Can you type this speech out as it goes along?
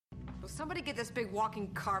somebody get this big walking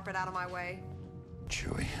carpet out of my way?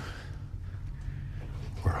 Chewie,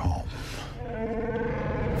 we're home.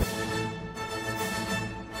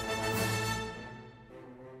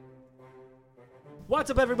 What's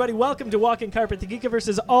up, everybody? Welcome to Walking Carpet, the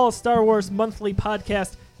Geekiverse's all Star Wars monthly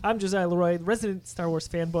podcast. I'm Josiah Leroy, resident Star Wars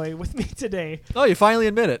fanboy. With me today, Oh, you finally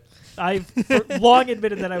admit it. I've long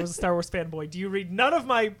admitted that I was a Star Wars fanboy. Do you read none of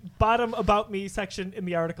my bottom about me section in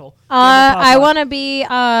the article? I want to be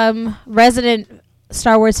resident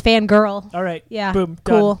Star Wars fangirl. All right. Yeah. Boom.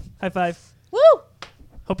 Cool. Done. High five. Woo!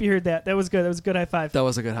 Hope you heard that. That was good. That was a good high five. That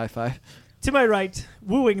was a good high five. To my right,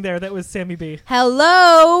 wooing there, that was Sammy B.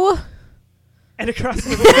 Hello. And across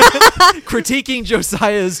the Critiquing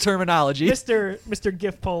Josiah's terminology. Mr.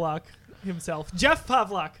 Gif Polak himself, Jeff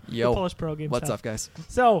Pavlak, Yo. the Polish pro game. What's stuff. up, guys?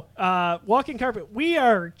 So, Walking Carpet, we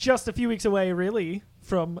are just a few weeks away, really,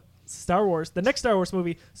 from Star Wars, the next Star Wars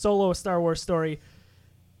movie, Solo: A Star Wars Story.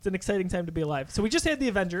 It's an exciting time to be alive. So we just had the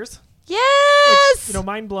Avengers. Yes. Which,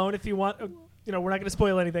 mind blown. If you want, we're not going to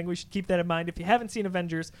spoil anything. We should keep that in mind if you haven't seen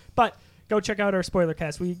Avengers. But go check out our spoiler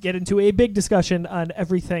cast. We get into a big discussion on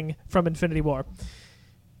everything from Infinity War.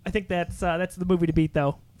 I think that's the movie to beat,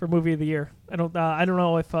 though, for movie of the year. I don't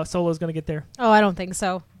know if Solo's going to get there. Oh, I don't think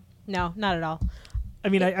so. No, not at all. I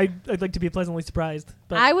mean, I'd like to be pleasantly surprised.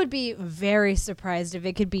 But I would be very surprised if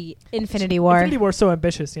it could be Infinity War. Infinity War's so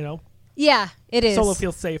ambitious, Yeah, it is. Solo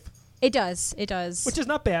feels safe. It does. It does. Which is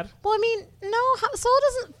not bad. Well, I mean, no, Solo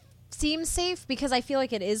doesn't seem safe because I feel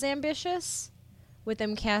like it is ambitious with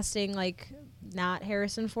them casting, not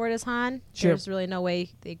Harrison Ford as Han. Sure. There's really no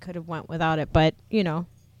way they could have went without it, but,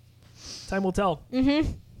 Time will tell.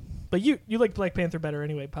 Mm-hmm. But you like Black Panther better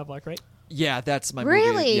anyway, Pavlak, right? Yeah, that's my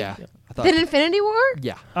Really? movie. Yeah. I thought, Then Infinity War?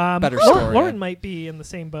 yeah. Better story. Lauren might be in the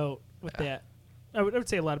same boat with that. I would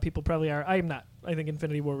say a lot of people probably are. I am not. I think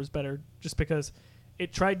Infinity War was better just because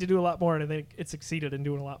it tried to do a lot more, and I think it succeeded in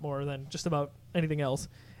doing a lot more than just about anything else.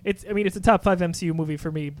 It's a top 5 MCU movie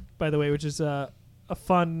for me, by the way, which is a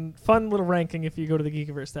fun little ranking if you go to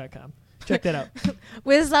thegeekiverse.com. Check that out.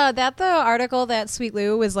 Was that the article that Sweet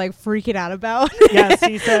Lou was freaking out about? Yes,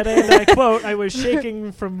 he said, and I quote, "I was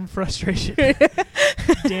shaking from frustration."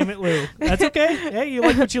 Damn it, Lou. That's okay. Hey, you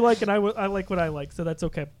like what you like, and I like what I like, so that's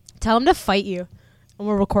okay. Tell him to fight you, and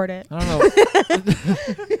we'll record it. I don't know.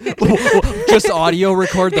 Just audio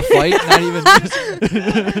record the fight, not even.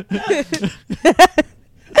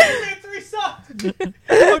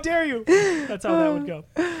 How dare you? That's how that would go.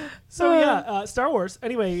 So yeah, Star Wars.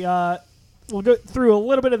 Anyway, we'll go through a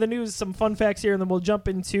little bit of the news, some fun facts here, and then we'll jump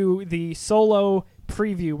into the Solo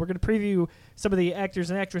preview. We're going to preview some of the actors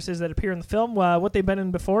and actresses that appear in the film, what they've been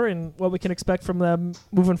in before, and what we can expect from them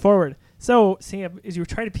moving forward. So, Sam, as you were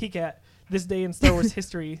trying to peek at this day in Star Wars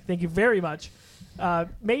history, thank you very much.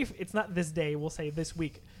 It's not this day, we'll say this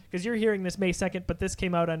week, because you're hearing this May 2nd, but this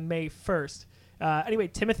came out on May 1st. Anyway,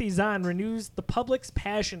 Timothy Zahn renews the public's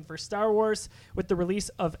passion for Star Wars with the release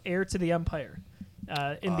of Heir to the Empire.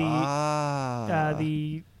 Oh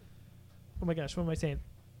my gosh, what am I saying?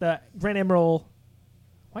 The Grand Admiral.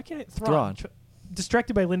 Why can't it Thrawn?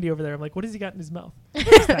 Distracted by Lindy over there. I'm like, what has he got in his mouth?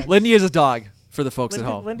 Lindy is a dog for the folks at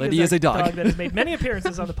home. Lindy is a dog that has made many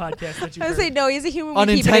appearances on the podcast that you've I heard. say no, he's a human.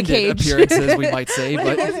 We keep Unintended in a cage. appearances, we might say. What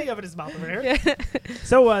but does he have in his mouth over here?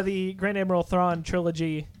 So the Grand Admiral Thrawn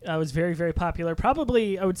trilogy was very, very popular.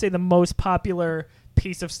 Probably, I would say, the most popular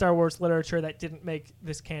piece of Star Wars literature that didn't make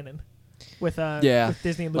this canon with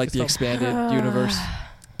Disney and Lucasfilm. like the expanded universe.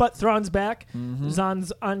 But Thrawn's back. Mm-hmm.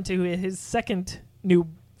 Zahn's onto his second new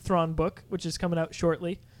Thrawn book, which is coming out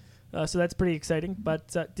shortly. So that's pretty exciting.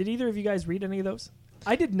 But did either of you guys read any of those?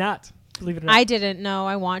 I did not, believe it or not. I didn't know.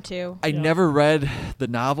 I want to. I never read the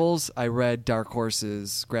novels. I read Dark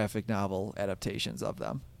Horse's graphic novel adaptations of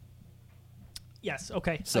them. Yes,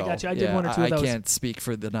 okay. So, I got you. I did one or two of those. I can't speak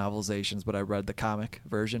for the novelizations, but I read the comic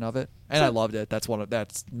version of it, and I loved it.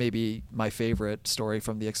 That's maybe my favorite story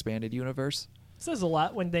from the expanded universe. It says a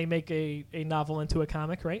lot when they make a novel into a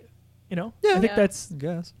comic, right? Yeah. I think that's, I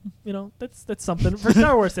guess. That's something. For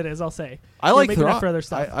Star Wars it is, I'll say. I like maybe Thrawn. not for other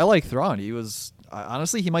stuff. I like Thrawn. He was,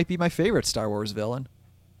 honestly, he might be my favorite Star Wars villain,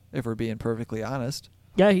 if we're being perfectly honest.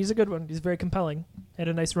 Yeah, he's a good one. He's very compelling. Had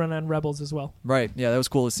a nice run on Rebels as well. Right. Yeah, that was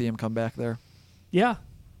cool to see him come back there. Yeah.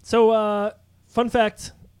 So, fun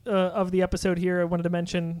fact of the episode here, I wanted to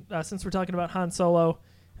mention, since we're talking about Han Solo,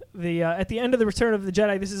 at the end of the Return of the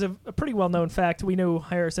Jedi, this is a pretty well-known fact. We knew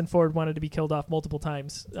Harrison Ford wanted to be killed off multiple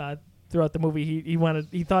times throughout the movie.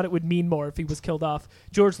 He thought it would mean more if he was killed off.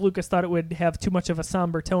 George Lucas thought it would have too much of a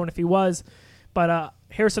somber tone if he was. But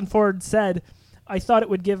Harrison Ford said, I thought it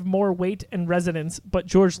would give more weight and resonance, but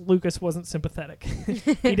George Lucas wasn't sympathetic.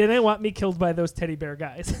 He didn't want me killed by those teddy bear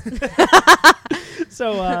guys.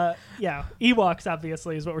 So, yeah, Ewoks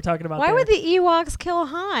obviously is what we're talking about. Why there. would the Ewoks kill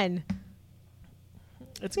Han?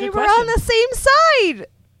 It's a They good were question. on the same side.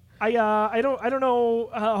 I don't know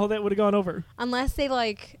how that would have gone over. Unless they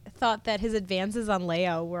like thought that his advances on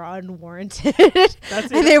Leia were unwarranted,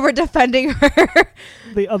 That's and they were defending her.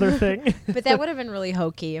 The other thing. But that would have been really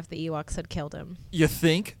hokey if the Ewoks had killed him. You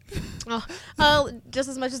think? Just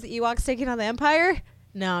as much as the Ewoks taking on the Empire?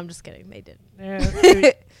 No, I'm just kidding. They Yeah.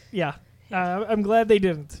 didn't. Yeah. I'm glad they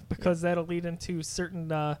didn't, because that'll lead into certain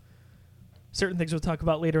things we'll talk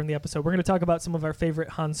about later in the episode. We're going to talk about some of our favorite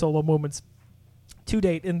Han Solo moments to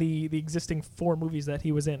date in the existing 4 movies that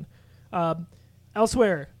he was in.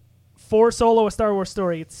 Elsewhere, for Solo, a Star Wars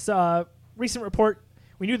story. It's recent report.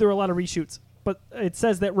 We knew there were a lot of reshoots, but it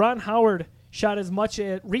says that Ron Howard reshot as much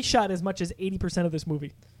as 80% of this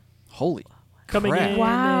movie. Holy Coming crap. in,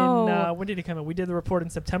 Wow. when did he come in? We did the report in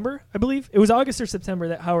September, I believe. It was August or September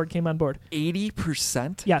that Howard came on board.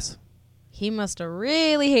 80%? Yes. He must have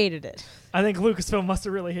really hated it. I think Lucasfilm must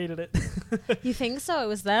have really hated it. You think so? It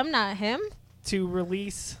was them, not him? To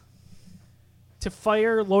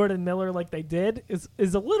fire Lord and Miller like they did is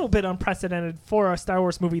a little bit unprecedented for a Star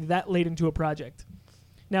Wars movie that late into a project.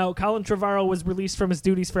 Now, Colin Trevorrow was released from his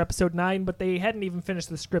duties for Episode 9, but they hadn't even finished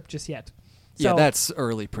the script just yet. Yeah, So that's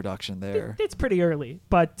early production there. it's pretty early,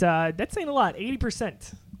 but that's saying a lot.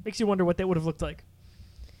 80% makes you wonder what that would have looked like.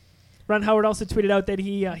 Ron Howard also tweeted out that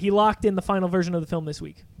he locked in the final version of the film this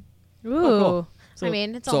week. Ooh. cool. So- I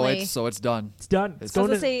mean, it's So only... it's done. It's done. It's I was going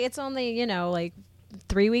gonna to say it's only, like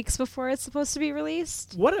 3 weeks before it's supposed to be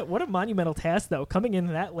released. What a monumental task, though, coming in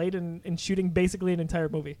that late and shooting basically an entire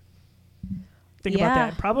movie. Think about Yeah.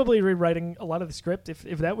 that. Probably rewriting a lot of the script if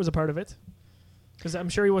that was a part of it. Because I'm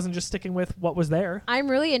sure he wasn't just sticking with what was there.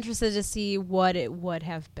 I'm really interested to see what it would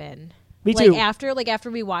have been. Me too. After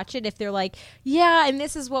we watch it, if they're like, yeah, and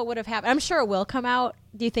this is what would have happened. I'm sure it will come out.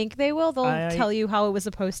 Do you think they will? They'll tell you how it was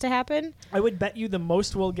supposed to happen. I would bet you the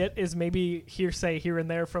most we'll get is maybe hearsay here and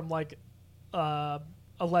there from like a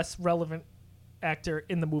less relevant actor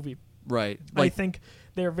in the movie. Right. I think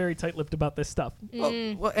they're very tight-lipped about this stuff.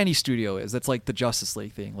 Well, any studio is. That's like the Justice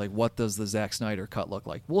League thing. Like, what does the Zack Snyder cut look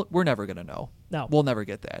like? We're never going to know. No. We'll never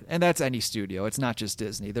get that. And that's any studio. It's not just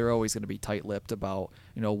Disney. They're always going to be tight-lipped about,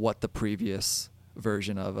 what the previous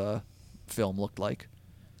version of a film looked like.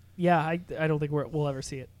 Yeah, I don't think we'll ever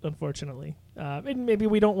see it, unfortunately. And maybe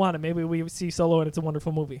we don't want it. Maybe we see Solo and it's a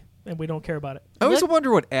wonderful movie, and we don't care about it. I always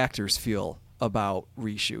wonder what actors feel about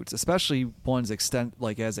reshoots, especially ones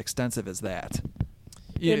as extensive as that.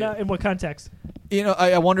 In what context?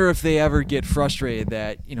 I wonder if they ever get frustrated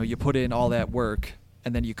that you put in all that work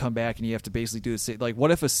and then you come back and you have to basically do the same. Like,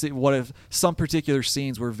 what if some particular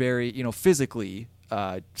scenes were very physically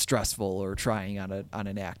stressful or trying on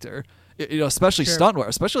an actor, especially Sure. stunt work,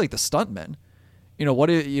 especially like the stuntmen.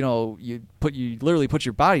 What if you literally put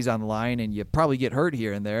your bodies on the line and you probably get hurt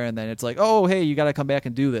here and there, and then it's like, oh hey, you got to come back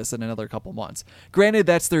and do this in another couple months. Granted,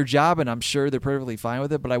 that's their job and I'm sure they're perfectly fine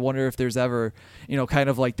with it, but I wonder if there's ever kind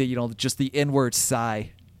of like the just the inward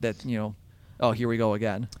sigh that oh, here we go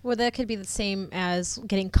again. Well, that could be the same as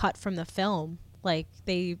getting cut from the film. Like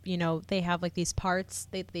they have like these parts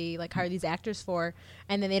they like hire these actors for,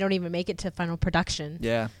 and then they don't even make it to final production.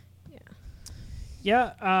 Yeah.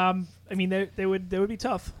 Yeah, I mean they would be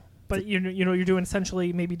tough, but you're doing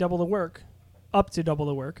essentially maybe double the work, up to double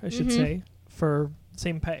the work, I should say, for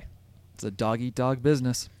same pay. It's a dog-eat-dog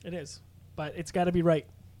business. It is, but it's got to be right.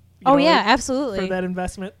 Absolutely. For that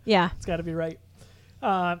investment, Yeah. it's got to be right.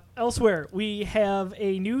 Elsewhere, we have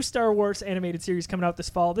a new Star Wars animated series coming out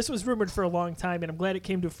this fall. This was rumored for a long time, and I'm glad it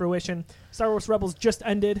came to fruition. Star Wars Rebels just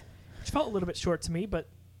ended, which felt a little bit short to me, but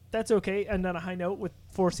that's okay. End on a high note with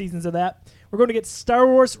 4 seasons of that. We're going to get Star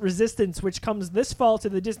Wars Resistance, which comes this fall to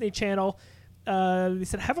the Disney Channel. They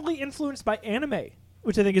said heavily influenced by anime,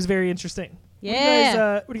 which I think is very interesting.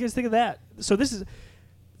 Yeah. What do you guys think of that? So this is,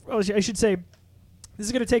 I should say, this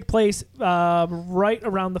is going to take place right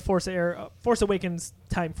around the Force Awakens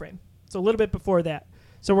time frame. So a little bit before that.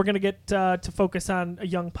 So we're going to get to focus on a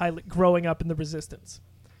young pilot growing up in the Resistance.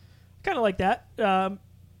 Kind of like that.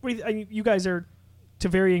 You guys are, to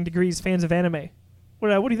varying degrees, fans of anime.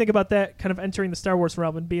 What do you think about that kind of entering the Star Wars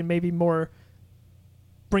realm and being maybe more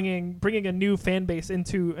bringing a new fan base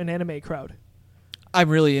into an anime crowd? I'm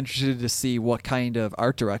really interested to see what kind of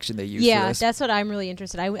art direction they use for Yeah, this. that's what I'm really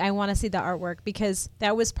interested. I want to see the artwork because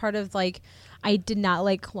that was part of I did not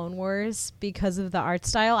like Clone Wars because of the art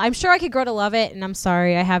style. I'm sure I could grow to love it, and I'm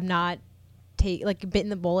sorry I have not bitten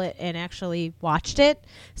the bullet and actually watched it.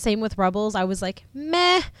 Same with Rebels. I was like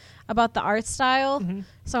meh about the art style.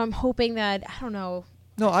 So I'm hoping that I don't know.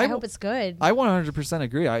 No, I hope it's good. I 100%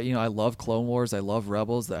 agree. I love Clone Wars. I love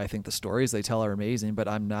Rebels. I think the stories they tell are amazing, but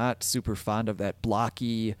I'm not super fond of that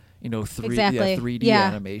blocky, 3D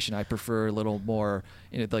animation. I prefer a little more,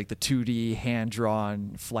 like the 2D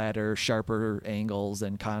hand-drawn, flatter, sharper angles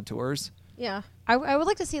and contours. Yeah. I would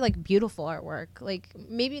like to see like beautiful artwork. Like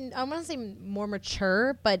maybe I want to say more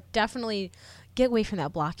mature, but definitely get away from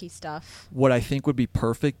that blocky stuff. What I think would be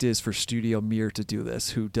perfect is for Studio Mir to do this,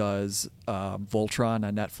 who does Voltron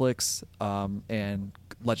on Netflix and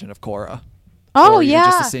Legend of Korra. Oh, or yeah.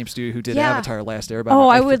 Just the same studio who did Avatar Last Airbender. Oh,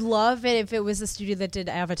 I would love it if it was the studio that did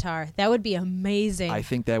Avatar. That would be amazing. I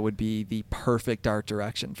think that would be the perfect art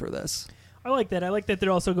direction for this. I like that. I like that they're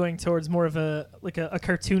also going towards more of a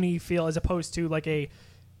cartoony feel as opposed to like a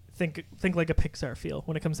think like a Pixar feel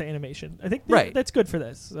when it comes to animation. I think that's good for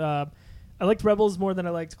this. I liked Rebels more than I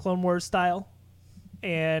liked Clone Wars style,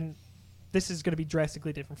 and this is going to be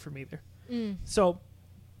drastically different from either. So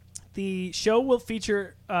the show will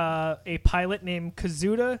feature a pilot named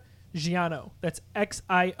Kazuda Giano. That's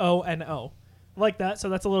Xiono. I like that. So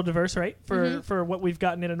that's a little diverse, right? For what we've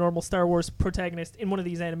gotten in a normal Star Wars protagonist in one of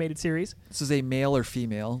these animated series. This is a male or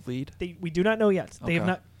female lead? We do not know yet. They have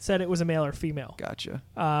not said it was a male or female. Gotcha.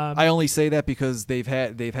 I only say that because they've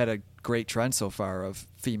had a great trend so far of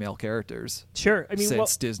female characters. Sure. I mean,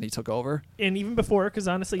 since Disney took over. And even before, because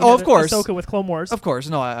honestly, of course. Ahsoka with Clone Wars. Of course.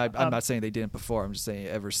 No, I'm not saying they didn't before. I'm just saying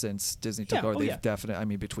ever since Disney took over, they've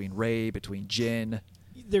definitely, between Rey, between Jin.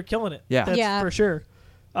 They're killing it. Yeah. That's for sure.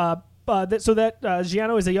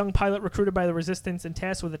 Giano is a young pilot recruited by the Resistance and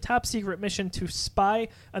tasked with a top-secret mission to spy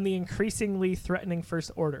on the increasingly threatening First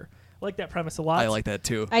Order. I like that premise a lot. I like that,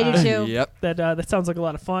 too. I do, too. Yep. That sounds like a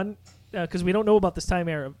lot of fun, because we don't know about this time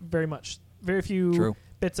era very much. Very few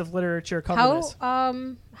bits of literature cover this.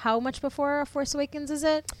 How much before Force Awakens is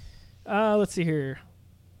it? Let's see here.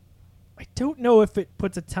 I don't know if it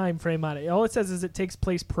puts a time frame on it. All it says is it takes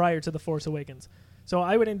place prior to The Force Awakens. So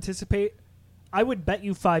I would bet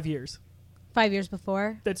you 5 years. 5 years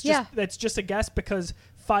before? That's just a guess because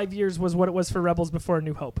 5 years was what it was for Rebels before A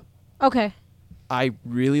New Hope. Okay. I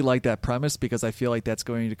really like that premise because I feel like that's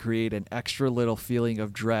going to create an extra little feeling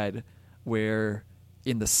of dread where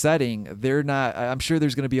in the setting I'm sure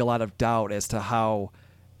there's going to be a lot of doubt as to how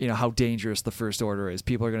dangerous the First Order is.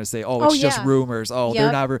 People are going to say, "Oh, it's just rumors. Oh,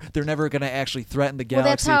 they're never going to actually threaten the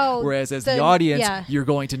galaxy." Whereas as the audience, you're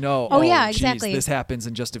going to know, exactly. Geez, this happens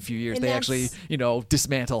in just a few years. And they actually,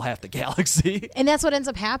 dismantle half the galaxy. And that's what ends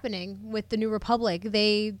up happening with the New Republic.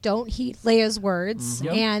 They don't heed Leia's words,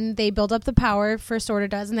 and they build up the power. First Order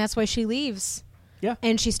does, and that's why she leaves. Yeah,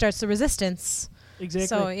 and she starts the Resistance. Exactly.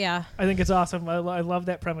 So I think it's awesome. I love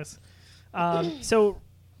that premise. So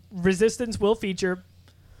Resistance will feature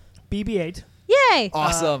BB-8. Yay!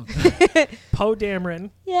 Awesome. Poe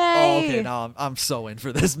Dameron. Yay! Oh, okay, now I'm so in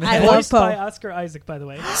for this, man. I love Voiced Poe. by Oscar Isaac, by the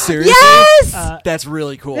way. Seriously? Yes! That's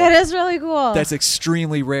really cool. That is really cool. That's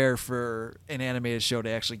extremely rare for an animated show to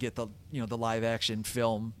actually get the live action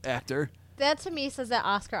film actor. That to me says that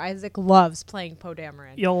Oscar Isaac loves playing Poe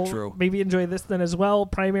Dameron. You'll maybe enjoy this then as well.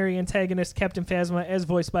 Primary antagonist Captain Phasma, as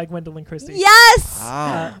voiced by Gwendolyn Christie. Yes.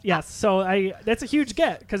 Wow. Yes. So that's a huge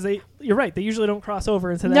get because you're right. They usually don't cross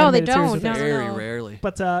over into the No, they animated series don't. with No, this. Very rarely.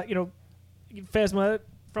 But Phasma,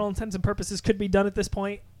 for all intents and purposes, could be done at this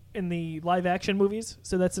point in the live action movies.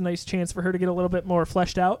 So that's a nice chance for her to get a little bit more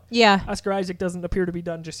fleshed out. Yeah. Oscar Isaac doesn't appear to be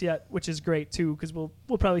done just yet, which is great too because we'll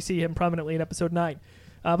probably see him prominently in Episode 9.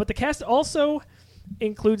 But the cast also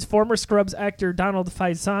includes former Scrubs actor Donald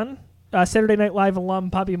Faison, Saturday Night Live alum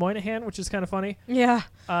Bobby Moynihan, which is kind of funny. Yeah.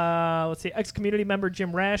 Let's see, ex-Community member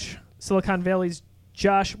Jim Rash, Silicon Valley's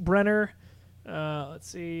Josh Brenner. Let's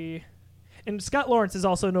see. And Scott Lawrence is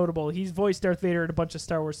also notable. He's voiced Darth Vader in a bunch of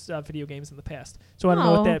Star Wars video games in the past. So I don't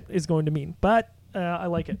know what that is going to mean, but I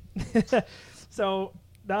like it. So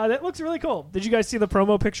that looks really cool. Did you guys see the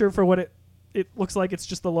promo picture for what it looks like? It's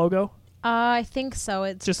just the logo? I think so.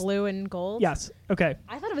 It's just blue and gold. Yes. Okay.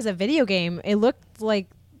 I thought it was a video game. It looked like,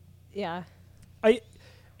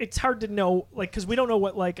 It's hard to know, because we don't know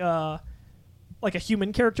what a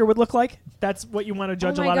human character would look like. That's what you want to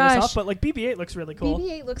judge a lot of this off. But BB-8 looks really cool.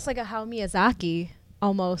 BB-8 looks like a Hayao Miyazaki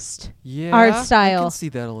almost. Yeah, art style. I can see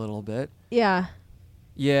that a little bit. Yeah.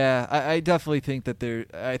 Yeah, I definitely think that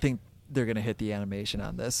they're going to hit the animation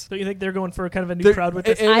on this. So you think they're going for kind of a new crowd with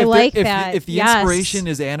this? I like that. If the inspiration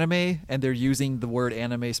is anime and they're using the word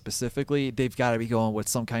anime specifically, they've got to be going with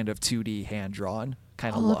some kind of 2D hand-drawn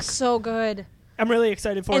kind of look. Looks so good. I'm really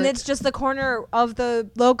excited for And it. it's just the corner of the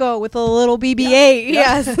logo with a little BB-8.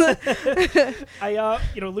 Yes.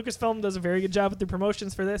 Lucasfilm does a very good job with the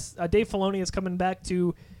promotions for this. Dave Filoni is coming back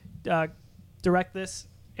to direct this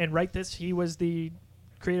and write this. He was the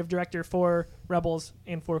creative director for Rebels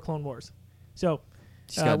and for Clone Wars. So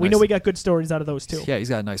we know we got good stories out of those too. Yeah, he's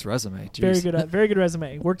got a nice resume. Jeez. Very good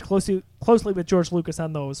resume. Worked closely with George Lucas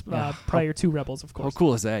on those prior to Rebels, of course. How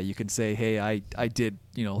cool is that? You can say, hey, I did,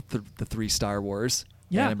 the 3 Star Wars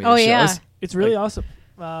animated Oh, shows. yeah. It's really awesome.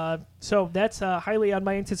 So that's highly on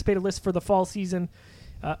my anticipated list for the fall season.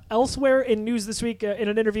 Elsewhere in news this week, in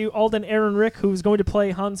an interview, Alden Ehrenreich, who's going to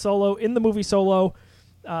play Han Solo in the movie Solo,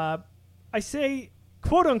 I say,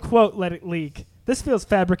 quote unquote, let it leak. This feels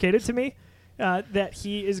fabricated to me. That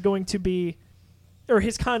he is going to be, or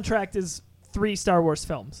his contract is 3 Star Wars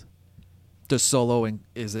films. Does Solo,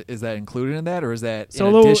 is that included in that, or is that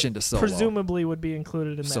Solo in addition to Solo? Presumably would be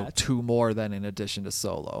included in So that. 2 more than in addition to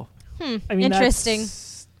Solo. I mean, Interesting.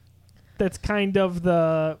 That's kind of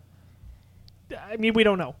the. I mean, we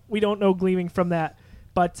don't know. We don't know gleaming from that.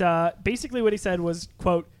 But basically what he said was,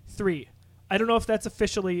 quote, 3. I don't know if that's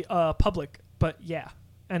officially public, but yeah,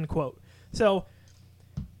 end quote. So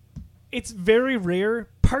it's very rare,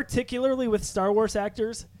 particularly with Star Wars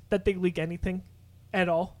actors, that they leak anything at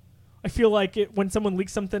all. I feel like when someone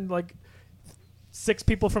leaks something, like 6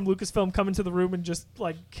 people from Lucasfilm come into the room and just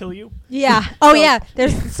like kill you. Yeah. Oh, yeah.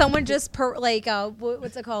 There's someone just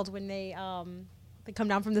what's it called when they come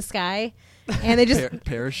down from the sky and they just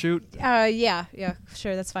parachute. Yeah.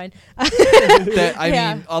 Sure, that's fine. I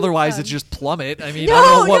mean, otherwise it's just plummet. I mean, I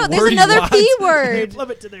don't know what there's word another you want. P They word.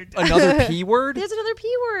 plummet to their death. Another P word. There's another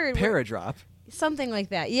P word. Paradrop. Something like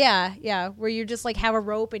that. Yeah. Where you just like have a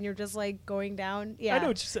rope and you're just like going down. Yeah. I know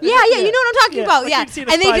what you're saying. Yeah. You know what I'm talking Yeah, about. like Yeah. you'd see in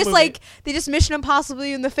a And spy they just movie. they just Mission Impossible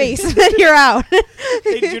you in the face and then you're out.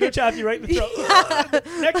 They judo chop you right in the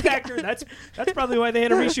throat. Next actor. That's probably why they had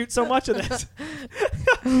to reshoot so much of this.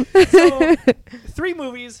 So, 3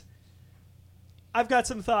 movies. I've got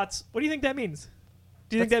some thoughts. What do you think that means?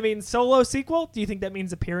 Do you think that means Solo sequel? Do you think that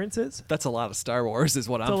means appearances? That's a lot of Star Wars, is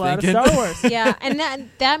what It's I'm a lot thinking. of Star Wars. Yeah, and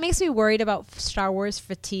that makes me worried about Star Wars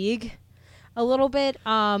fatigue a little bit.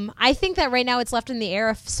 I think that right now it's left in the air.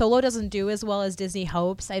 If Solo doesn't do as well as Disney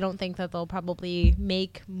hopes, I don't think that they'll probably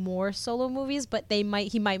make more Solo movies, but he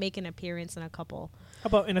might make an appearance in a couple. How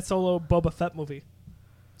about in a Solo Boba Fett movie?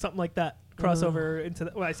 Something like that. Crossover into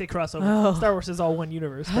the... Well, I say crossover. Star Wars is all one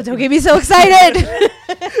universe. Oh, don't get me so excited.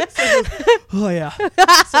 Oh, yeah.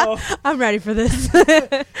 So, I'm ready for this.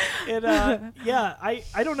 I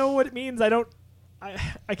don't know what it means. I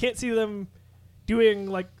can't see them doing,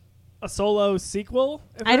 like, a Solo sequel.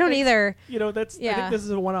 I don't either. I think Yeah. this is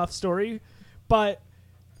a one-off story. But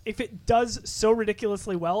if it does so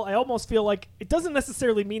ridiculously well, I almost feel like it doesn't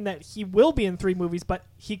necessarily mean that he will be in 3 movies, but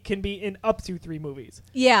he can be in up to 3 movies.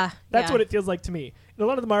 Yeah. That's what it feels like to me. And a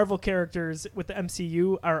lot of the Marvel characters with the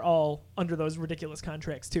MCU are all under those ridiculous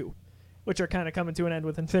contracts too, which are kind of coming to an end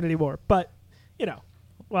with Infinity War. But,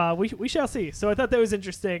 we shall see. So I thought that was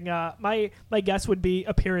interesting. My guess would be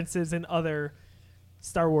appearances in other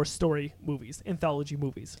Star Wars story movies, anthology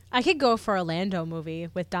movies. I could go for a Lando movie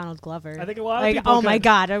with Donald Glover. I think a lot of people oh my could.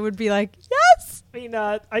 God, I would be like, yes. I mean,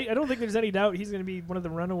 I don't think there's any doubt he's going to be one of the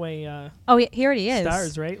runaway Oh, yeah, he already is.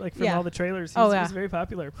 stars, right? Like from Yeah. all the trailers, he's very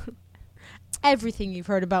popular. Everything you've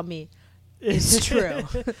heard about me is true.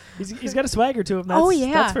 He's got a swagger to him.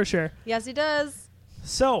 That's for sure. Yes, he does.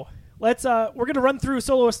 So let's we're gonna run through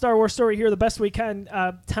Solo: A Star Wars Story here the best we can.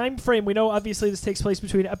 Time frame, we know obviously this takes place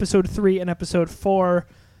between episode 3 and episode 4.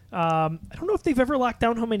 I don't know if they've ever locked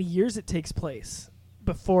down how many years it takes place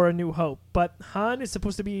before A New Hope, but Han is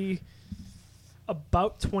supposed to be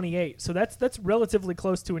about 28, so that's relatively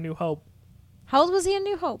close to A New Hope. How old was he in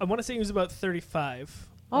New Hope? I want to say he was about 35.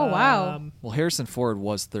 Oh, wow. Well, Harrison Ford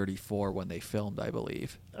was 34 when they filmed, I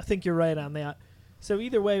believe. I think you're right on that. So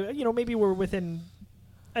either way, maybe we're within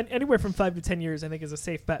anywhere from 5 to 10 years, I think, is a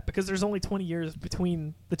safe bet, because there's only 20 years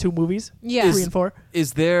between the 2 movies, Yeah. 3 and 4.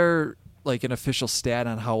 Is there like an official stat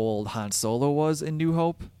on how old Han Solo was in New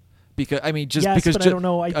Hope? Because I mean, just Yes, because but I don't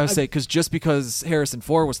know. I would say because just because Harrison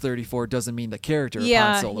Ford was 34 doesn't mean the character of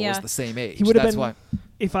Yeah, Han Solo yeah. was the same age. He would have That's been, why.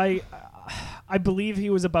 if I believe he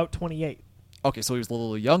was about 28. Okay, so he was a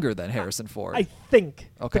little younger than Harrison Ford. I think.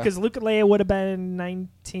 Okay. Because Luke and Leia would have been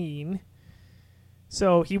 19.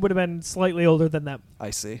 So he would have been slightly older than them.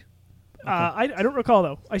 I see. I don't recall,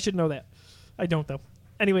 though. I should know that. I don't, though.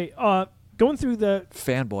 Anyway, going through the...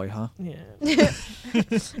 Fanboy, huh? Yeah.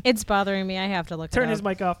 It's bothering me. I have to look Turn it his up.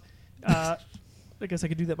 mic off. I guess I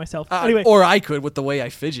could do that myself. Anyway. Or I could with the way I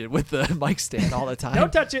fidget with the mic stand all the time.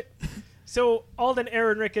 Don't touch it. So Alden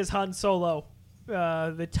Ehrenreich is Han Solo.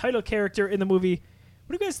 the title character in the movie.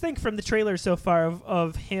 What do you guys think from the trailer so far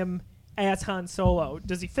of him as Han Solo?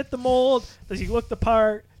 Does he fit the mold? Does he look the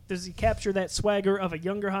part? Does he capture that swagger of a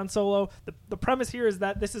younger Han Solo? The premise here is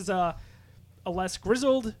that this is a less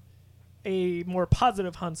grizzled, a more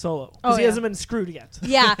positive Han Solo. Because he hasn't been screwed yet.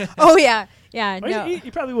 Yeah. Oh, yeah. Yeah. Well, No.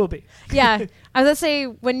 he probably will be. Yeah. I was going to say,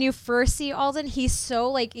 when you first see Alden, he's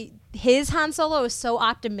so, like, his Han Solo is so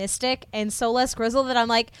optimistic and so less grizzled that I'm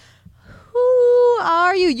like, who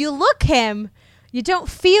are you? You look him. You don't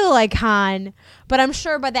feel like Han. But I'm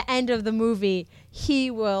sure by the end of the movie,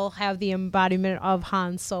 he will have the embodiment of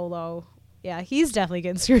Han Solo. Yeah, he's definitely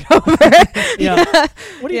getting screwed over. Yeah.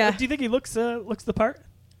 What do you think he looks the part?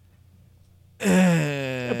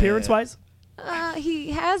 Appearance-wise?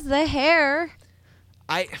 He has the hair.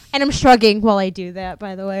 And I'm shrugging while I do that,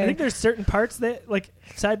 by the way. I think there's certain parts that, like,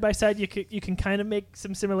 side by side, you can kind of make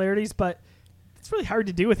some similarities, but it's really hard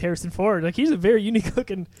to do with Harrison Ford. Like, he's a very unique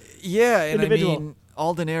looking individual. I mean,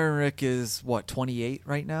 Alden Ehrenreich is, 28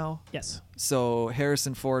 right now? Yes. So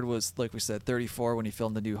Harrison Ford was, like we said, 34 when he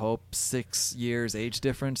filmed The New Hope, 6 years age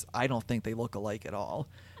difference. I don't think they look alike at all.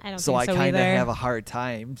 I don't So think I so kind of either. have a hard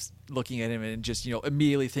time looking at him and just,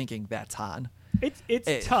 immediately thinking that's Han.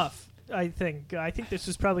 It's tough, I think. I think this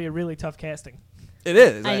was probably a really tough casting. It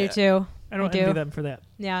is. I do too. I don't do. envy them for that.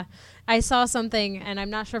 Yeah. I saw something, and I'm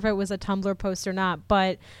not sure if it was a Tumblr post or not,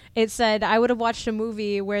 but it said I would have watched a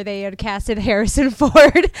movie where they had casted Harrison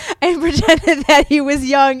Ford and pretended that he was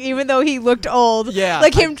young, even though he looked old. Yeah.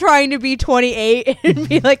 Like him trying to be 28 and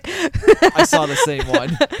be like... I saw the same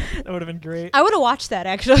one. That would have been great. I would have watched that,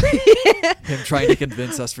 actually. Him trying to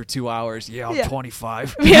convince us for 2 hours. Yeah, I'm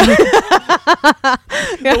 25. The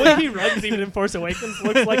way he runs even in Force Awakens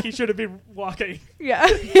looks like he should have been walking. Yeah.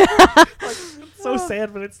 Like, it's so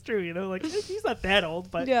sad, but it's true, Like, he's not that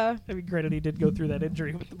old, but Yeah. I mean, granted, he did go through that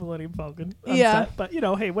injury with the Millennium Falcon on Yeah. set, but,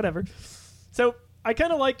 hey, whatever. So I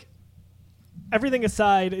kind of like, everything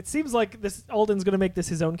aside, it seems like this Alden's going to make this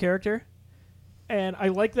his own character, and I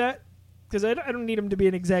like that, because I don't need him to be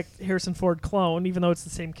an exact Harrison Ford clone, even though it's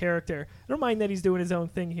the same character. I don't mind that he's doing his own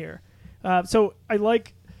thing here. So I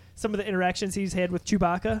like some of the interactions he's had with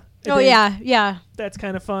Chewbacca. Oh, yeah. Yeah. That's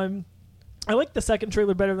kind of fun. I like the second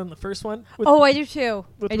trailer better than the first one. I do too.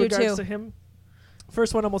 With I do regards too. to him,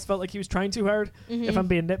 first one almost felt like he was trying too hard. If I'm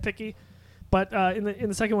being nitpicky, but in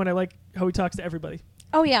the second one, I like how he talks to everybody.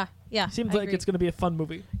 Oh, yeah. Yeah. Seems I like agree. it's going to be a fun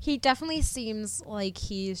movie. He definitely seems like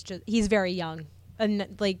he's very young and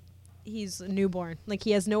like he's a newborn. Like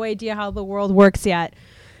he has no idea how the world works yet.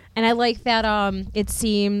 And I like that it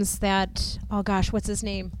seems that what's his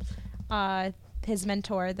name? His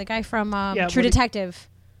mentor, the guy from True Detective.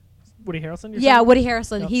 Woody Harrelson? Yeah, saying? Woody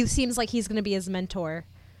Harrelson. Yep. He seems like he's going to be his mentor.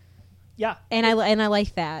 Yeah. And I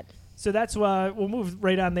like that. So that's we'll move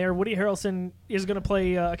right on there. Woody Harrelson is going to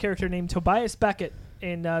play a character named Tobias Beckett,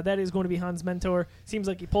 and that is going to be Han's mentor. Seems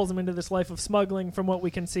like he pulls him into this life of smuggling from what we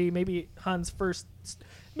can see. Maybe Han's first,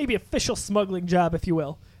 maybe official smuggling job, if you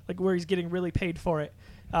will, like where he's getting really paid for it.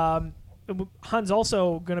 Han's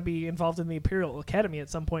also going to be involved in the Imperial Academy at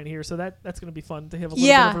some point here, so that's going to be fun to have a little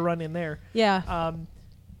bit of a run in there. Yeah.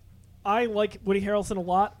 I like Woody Harrelson a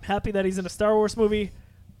lot. Happy that he's in a Star Wars movie.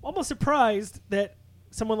 Almost surprised that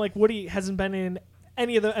someone like Woody hasn't been in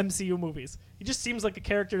any of the MCU movies. He just seems like a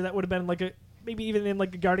character that would have been like maybe even in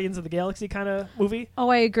like a Guardians of the Galaxy kind of movie. Oh,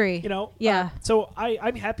 I agree. Yeah. So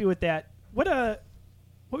I'm happy with that. What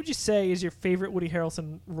would you say is your favorite Woody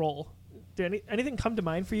Harrelson role? Did anything come to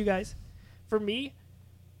mind for you guys? For me,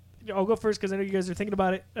 I'll go first because I know you guys are thinking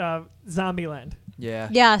about it. Zombieland. Yeah.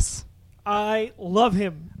 Yes. I love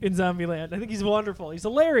him in Zombieland. I think he's wonderful. He's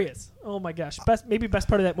hilarious. Oh my gosh, best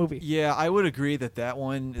part of that movie. Yeah, I would agree that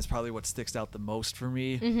one is probably what sticks out the most for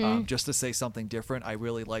me. Just to say something different, I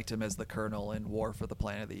really liked him as the Colonel in War for the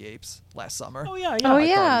Planet of the Apes last summer. Oh yeah. Oh I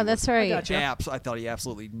yeah, that's right. gotcha. I thought he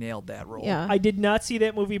absolutely nailed that role. Yeah. I did not see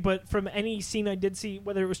that movie, but from any scene I did see,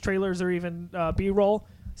 whether it was trailers or even B-roll,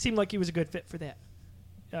 seemed like he was a good fit for that.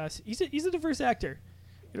 He's a diverse actor.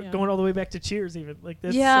 Yeah. Going all the way back to Cheers, even like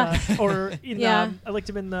this. Yeah. Or in, Yeah. I liked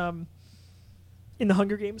him in the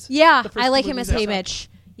Hunger Games. Yeah, The first I like two him as movies I saw. Haymitch.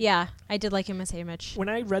 Yeah, I did like him as Haymitch. When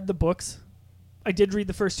I read the books, I did read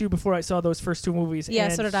the first two before I saw those first two movies. Yeah,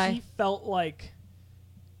 and so did I. He felt like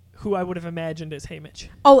who I would have imagined as Haymitch.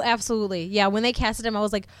 Oh, absolutely. Yeah, when they casted him, I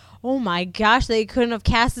was like, oh my gosh, they couldn't have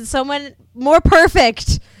casted someone more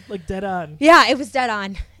perfect. Like dead on. Yeah, it was dead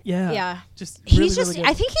on. Yeah. Yeah. Just He's really, just, really good.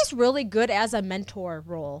 I think he's really good as a mentor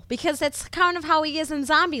role because that's kind of how he is in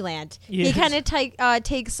Zombieland. He Yes. kind of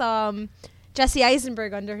takes Jesse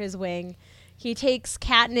Eisenberg under his wing. He takes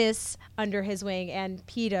Katniss under his wing and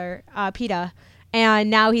PETA, and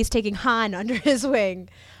now he's taking Han under his wing.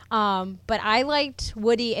 But I liked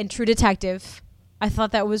Woody and True Detective. I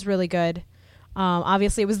thought that was really good.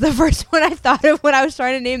 Obviously, it was the first one I thought of when I was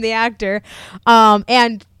trying to name the actor.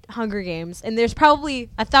 And Hunger Games. And there's probably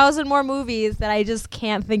 1,000 more movies that I just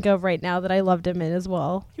can't think of right now that I loved him in as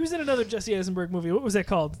well. He was in another Jesse Eisenberg movie. What was that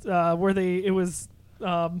called? It was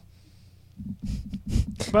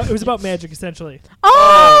about magic, essentially.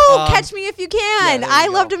 Oh, Catch Me If You Can. Yeah, I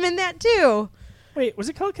go. loved him in that too. Wait, was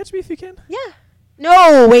it called Catch Me If You Can? Yeah.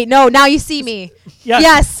 No, wait, no. Now You See Me.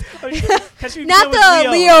 Yes. Catch Me If You Not Can the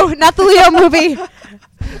with Leo, not the Leo movie.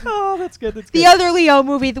 Oh, that's good. That's The good. other Leo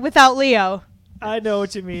movie without Leo. I know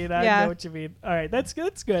what you mean. I Yeah. know what you mean. All right, that's good.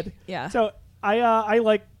 That's good. Yeah. So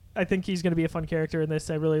I think he's going to be a fun character in this.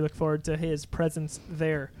 I really look forward to his presence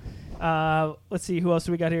there. Let's see, who else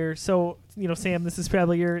do we got here? So, Sam, this is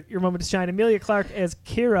probably your moment to shine. Emilia Clarke as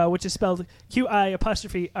Kira, which is spelled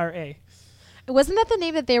Q-I''RA. Wasn't that the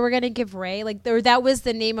name that they were going to give Rey? That was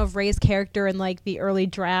the name of Rey's character in the early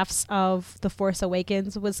drafts of The Force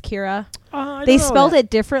Awakens was Kira. They spelled it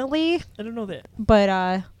differently, I don't know that.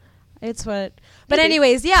 but it's what. But Maybe.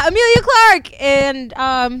 anyways, yeah, Emilia Clarke,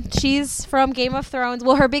 and she's from Game of Thrones.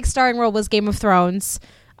 Well, her big starring role was Game of Thrones,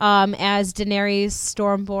 as Daenerys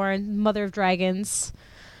Stormborn, Mother of Dragons,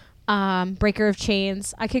 Breaker of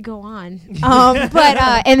Chains. I could go on,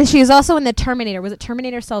 but and she's also in the Terminator. Was it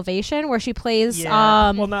Terminator Salvation, where she plays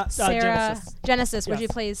not Sarah Genesis. where Yes. she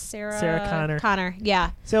plays Sarah Connor. Connor, yeah.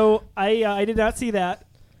 So I did not see that.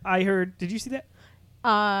 I heard. Did you see that?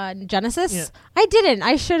 Genesis. Yeah. I didn't.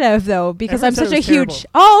 I should have though because Everyone I'm such a said it was huge. terrible.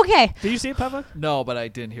 Oh, okay. Did you see it, Papa? No, but I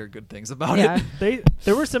didn't hear good things about Yeah. it.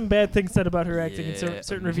 There were some bad things said about her acting in Yeah.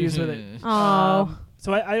 certain reviews with it. Oh.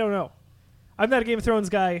 So I don't know. I'm not a Game of Thrones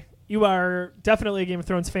guy. You are definitely a Game of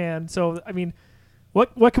Thrones fan. So I mean,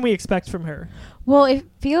 what can we expect from her? Well, it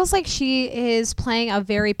feels like she is playing a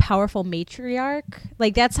very powerful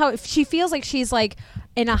matriarch. That's how she feels like she's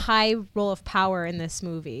in a high role of power in this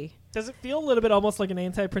movie. Does it feel a little bit almost like an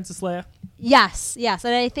anti-Princess Leia? Yes.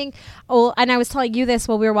 And I think, and I was telling you this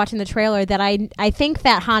while we were watching the trailer, that I think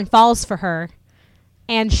that Han falls for her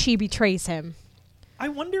and she betrays him. I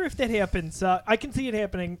wonder if that happens. I can see it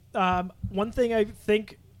happening. One thing I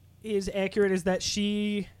think is accurate is that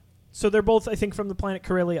so they're both, I think, from the planet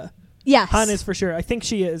Corellia. Yes. Han is for sure. I think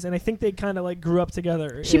she is, and I think they kind of grew up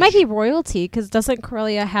together. She might be royalty, because doesn't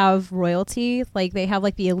Corellia have royalty? They have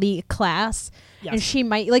the elite class. Yes. And she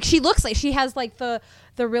might, she looks like she has the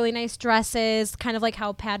really nice dresses, kind of like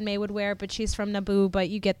how Padme would wear, but she's from Naboo, but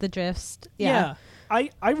you get the gist. Yeah. I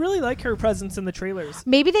really like her presence in the trailers.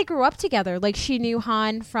 Maybe they grew up together. She knew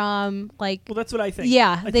Han from Well, that's what I think.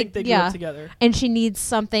 Yeah, I think they grew up together. And she needs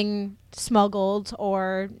something smuggled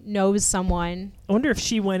or knows someone. I wonder if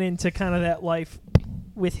she went into kind of that life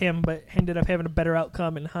with him, but ended up having a better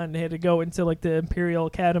outcome, and Han had to go into the Imperial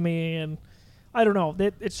Academy, and I don't know.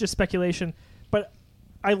 It's just speculation. But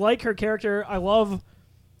I like her character. I love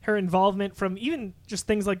her involvement from even just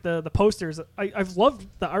things like the posters. I've loved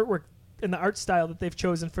the artwork and the art style that they've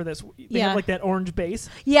chosen for this. They have that orange base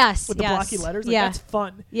Yes. with the blocky letters. Yeah. That's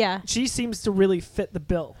fun. Yeah. She seems to really fit the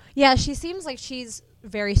bill. Yeah, she seems like she's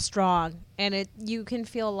very strong, and you can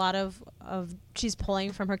feel a lot of she's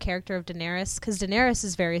pulling from her character of Daenerys, because Daenerys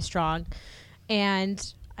is very strong,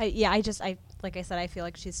 and I like I said, I feel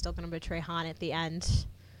like she's still going to betray Han at the end.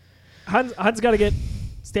 Han's got to get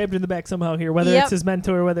stabbed in the back somehow here, whether it's his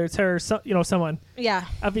mentor, whether it's her, someone. Yeah.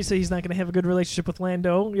 Obviously, he's not going to have a good relationship with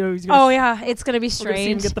Lando. He's gonna It's going to be we're gonna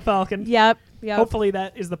see him strange. get the Falcon. Yep. Hopefully,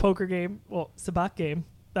 that is the poker game, sabacc game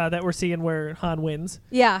that we're seeing where Han wins.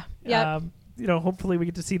 Yeah. Yeah. Hopefully we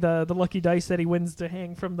get to see the lucky dice that he wins to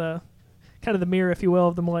hang from the kind of the mirror, if you will,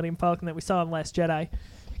 of the Millennium Falcon that we saw in Last Jedi.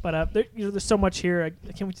 But there's so much here.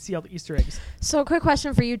 I can't wait to see all the Easter eggs. So, quick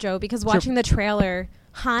question for you, Joe, because watching the trailer,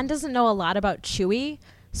 Han doesn't know a lot about Chewie.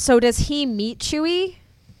 So, does he meet Chewie,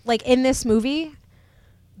 in this movie?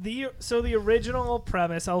 So the original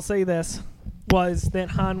premise, I'll say this, was that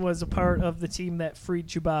Han was a part of the team that freed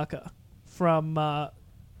Chewbacca from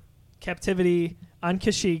captivity on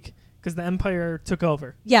Kashyyyk because the Empire took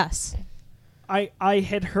over. Yes. I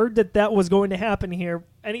had heard that was going to happen here.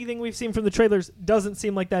 Anything we've seen from the trailers doesn't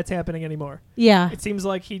seem like that's happening anymore. Yeah. It seems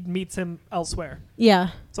like he meets him elsewhere.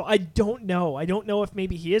 Yeah. So I don't know. I don't know if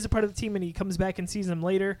maybe he is a part of the team and he comes back and sees him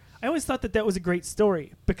later. I always thought that was a great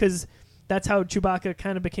story because that's how Chewbacca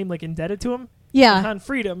kind of became indebted to him. Yeah. And Han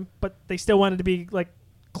freed him, but they still wanted to be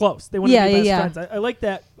close. They wanted to be best friends. I like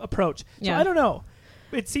that approach. So Yeah. I don't know.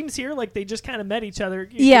 It seems here like they just kind of met each other.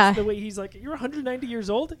 Yeah. The way he's you're 190 years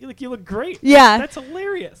old. You look great. Yeah. That's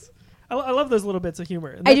hilarious. I love those little bits of humor.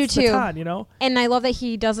 And I do that's the too. con, you know? And I love that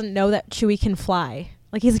he doesn't know that Chewie can fly.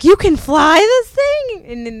 Like, he's like, you can fly this thing?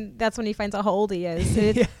 And then that's when he finds out how old he is.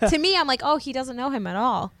 And Yeah. to me, I'm like, oh, he doesn't know him at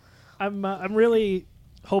all. I'm really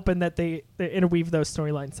hoping that they interweave those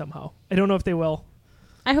storylines somehow. I don't know if they will.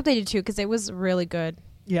 I hope they do too, because it was really good.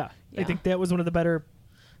 Yeah. I Yeah. think that was one of the better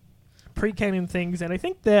pre-canon things, and I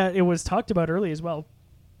think that it was talked about early as well,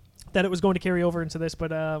 that it was going to carry over into this,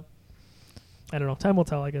 but I don't know. Time will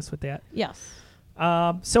tell, I guess, with that. Yes.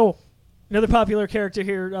 So, another popular character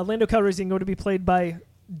here, Lando Calrissian, going to be played by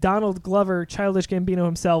Donald Glover, Childish Gambino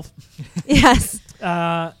himself. Yes.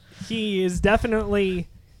 He is definitely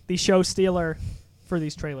the show stealer for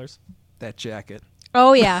these trailers. That jacket.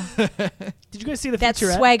 Oh, yeah. Did you guys see the That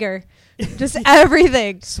featurette? swagger. Just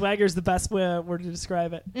everything. Swagger's the best word to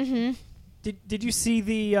describe it. Mm-hmm. Did you see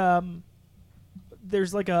the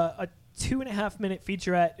there's like a 2.5 minute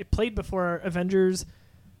featurette. It played before Avengers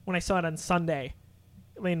when I saw it on Sunday.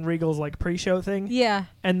 Lane Regal's like pre-show thing. Yeah.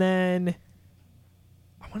 And then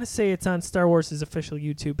I want to say it's on Star Wars' official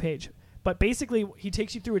YouTube page. But basically he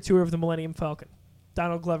takes you through a tour of the Millennium Falcon.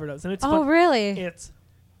 Donald Glover does. And it's Oh, fun. really? It's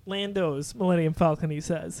Lando's Millennium Falcon, he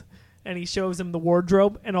says. And he shows him the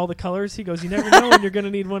wardrobe and all the colors. He goes, you never know when you're going to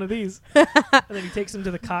need one of these. And then he takes him to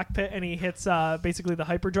the cockpit and he hits basically the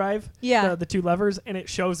hyperdrive, Yeah. the two levers, and it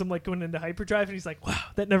shows him like going into hyperdrive. And he's like, wow,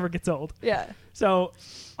 that never gets old. Yeah. So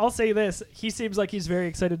I'll say this. He seems like he's very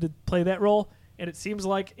excited to play that role. And it seems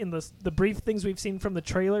like in the brief things we've seen from the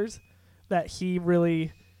trailers that he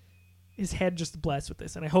really has had just a blast with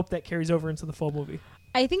this. And I hope that carries over into the full movie.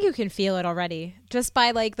 I think you can feel it already just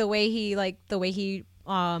by the way he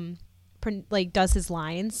does his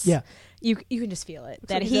lines. Yeah. You can just feel it. Looks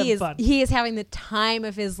That like he's having fun. he is having the time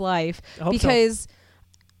of his life I hope so. because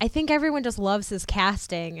I think everyone just loves his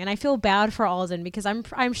casting, and I feel bad for Alden because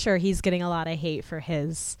I'm sure he's getting a lot of hate for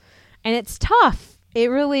his, and it's tough. It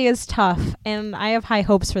really is tough, and I have high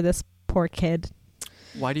hopes for this poor kid.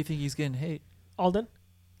 Why do you think he's getting hate? Alden?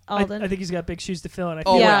 Alden. I think he's got big shoes to fill. And I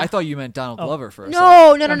Oh, think Yeah. wait, I thought you meant Donald Oh. Glover first.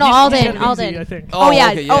 No, he's Alden. got Alden. easy, I think. Oh, yeah.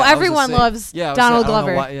 okay, Oh, I was gonna everyone say- loves yeah, I was Donald saying, I don't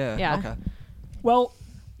know Glover. why- yeah, Yeah. okay. Well,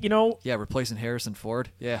 you know, Yeah, replacing Harrison Ford.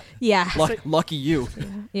 Yeah. Yeah. Lucky you.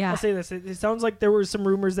 Yeah. I'll say this. It sounds like there were some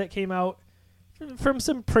rumors that came out from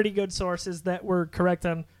some pretty good sources that were correct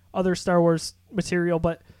on other Star Wars material,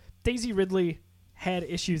 but Daisy Ridley had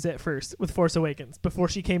issues at first with Force Awakens before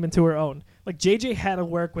she came into her own. Like, JJ had to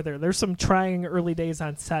work with her. There's some trying early days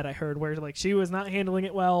on set, I heard, where like she was not handling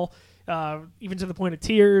it well, even to the point of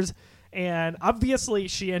tears. And obviously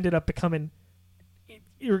she ended up coming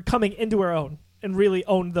into her own and really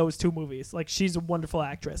owned those two movies. Like, she's a wonderful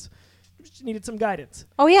actress. She needed some guidance.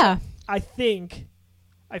 Oh, yeah. I think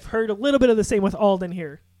I've heard a little bit of the same with Alden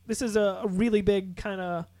here. This is a really big kind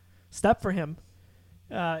of step for him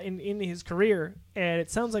in his career, and it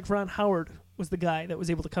sounds like Ron Howard was the guy that was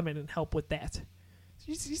able to come in and help with that.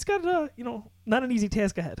 He's got not an easy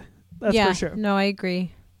task ahead. That's yeah. for sure. No, I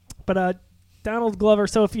agree. But Donald Glover.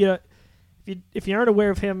 So if you aren't aware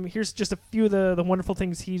of him, here's just a few of the wonderful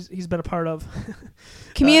things he's been a part of.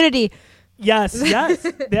 Community. Yes.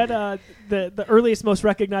 That the earliest, most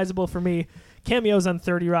recognizable for me, cameos on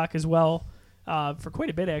 30 Rock as well, for quite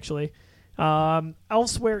a bit actually.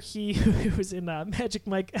 Elsewhere, he was in Magic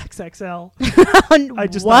Mike XXL. I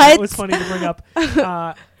just thought it was funny to bring up.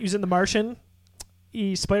 He was in The Martian.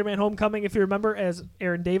 He's Spider-Man: Homecoming, if you remember, as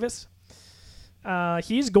Aaron Davis.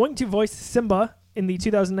 He's going to voice Simba in the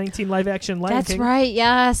 2019 live-action Lion That's King. right.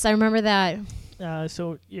 Yes, I remember that.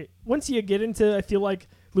 So once you get into, I feel like,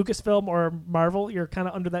 Lucasfilm or Marvel, you're kind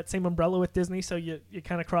of under that same umbrella with Disney, so you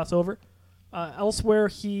kind of cross over. Elsewhere,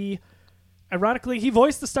 ironically, he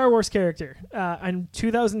voiced the Star Wars character. On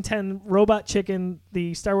 2010 Robot Chicken,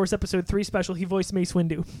 the Star Wars Episode 3 special, he voiced Mace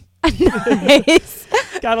Windu. Nice.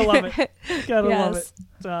 Gotta love it. Gotta love Yes.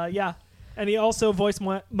 it. Yeah. And he also voiced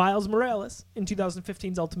Miles Morales in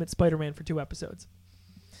 2015's Ultimate Spider-Man for 2 episodes.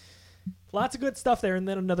 Lots of good stuff there, and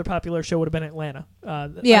then another popular show would have been Atlanta.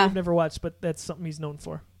 Yeah. I've never watched, but that's something he's known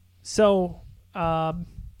for. So,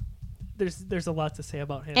 there's a lot to say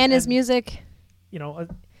about him. And his music.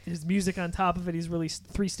 His music on top of it. He's released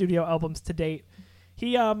 3 studio albums to date.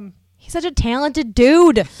 He's He's such a talented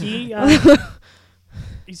dude. he's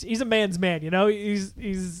a man's man.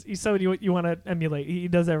 He's somebody you want to emulate. He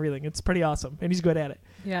does everything. It's pretty awesome, and he's good at it.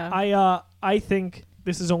 Yeah. I think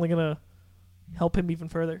this is only gonna help him even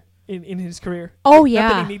further in his career. Oh, Not yeah.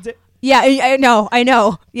 that he needs it. Yeah, I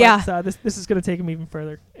know. Yeah. But, this is gonna take him even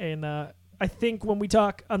further, and I think when we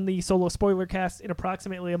talk on the solo spoiler cast in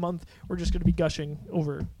approximately a month, we're just gonna be gushing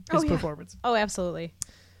over his performance. Oh, absolutely.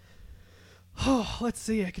 Oh, let's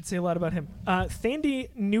see. I could say a lot about him. Thandie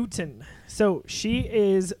Newton. So she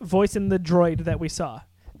is voicing the droid that we saw.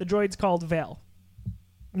 The droid's called Val.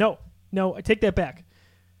 No, I take that back.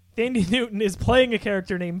 Thandie Newton is playing a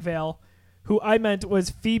character named Val, who I meant was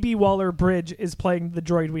Phoebe Waller-Bridge is playing the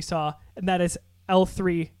droid we saw, and that is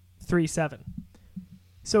L337.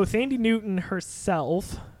 So Thandie Newton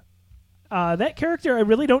herself, that character I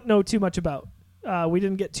really don't know too much about. We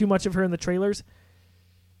didn't get too much of her in the trailers.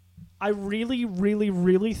 I really, really,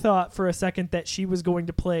 really thought for a second that she was going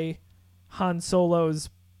to play Han Solo's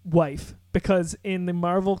wife, because in the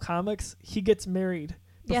Marvel comics, he gets married.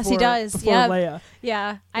 Yes, he does. Before Yep. Leia.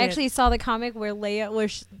 Yeah, I actually saw the comic where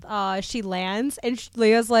she lands, and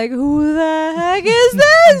Leia's like, "Who the heck is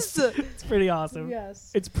this?" It's pretty awesome.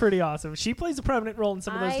 Yes, It's pretty awesome. She plays a prominent role in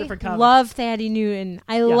some of those different comics. I love Thandie Newton.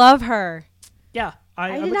 I love her. Yeah,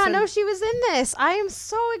 I I'm did not excited. know she was in this. I am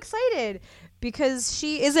so excited because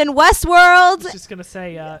she is in Westworld. I was just gonna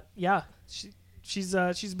say,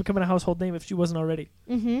 she's becoming a household name if she wasn't already.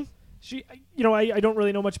 Mm-hmm. I don't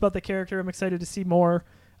really know much about the character. I'm excited to see more.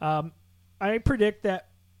 I predict that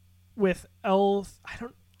with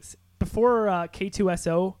before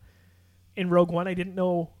K2SO in Rogue One, I didn't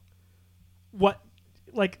know what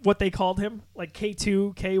they called him, like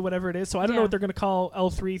K2, K, whatever it is. So I don't know what they're going to call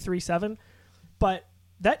L337. But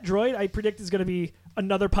that droid, I predict, is going to be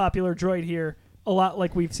another popular droid here, a lot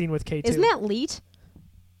like we've seen with K2. Isn't that Leet?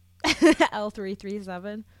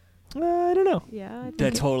 L337. I don't know. Yeah, I think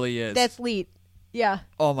That totally is. that's Leet. Yeah.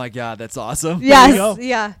 Oh my god, that's awesome. you Yes. go.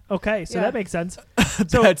 Yeah. Okay, so Yeah. that makes sense.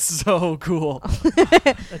 So That's so cool.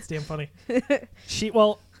 that's damn funny.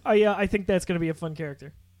 I think that's going to be a fun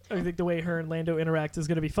character. I think the way her and Lando interact is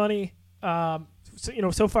going to be funny.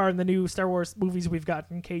 So far in the new Star Wars movies, we've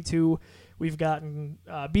gotten K2, we've gotten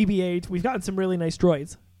BB-8, we've gotten some really nice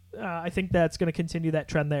droids. I think that's going to continue that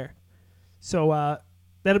trend there. So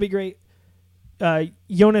that'll be great.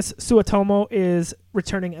 Jonas Suotomo is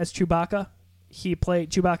returning as Chewbacca. He played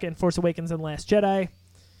Chewbacca in Force Awakens and Last Jedi.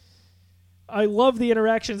 I love the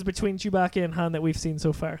interactions between Chewbacca and Han that we've seen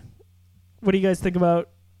so far. What do you guys think about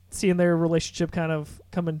seeing their relationship kind of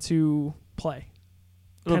come into play?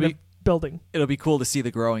 Building. It'll be cool to see the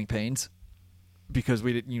growing pains, because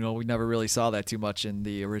we never really saw that too much in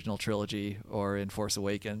the original trilogy or in Force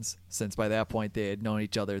Awakens, since by that point they had known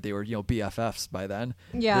each other. They were BFFs by then.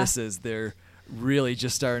 Yeah. They're really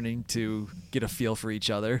just starting to get a feel for each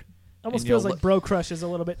other. Almost And, feels like bro crushes a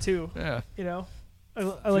little bit too. Yeah.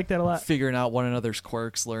 I like that a lot. Figuring out one another's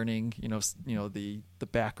quirks, learning, the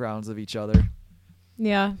backgrounds of each other.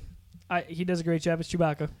 Yeah. He does a great job as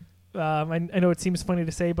Chewbacca. I know it seems funny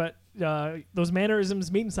to say, but those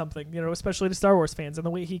mannerisms mean something, especially to Star Wars fans, and the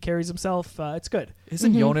way he carries himself, it's good.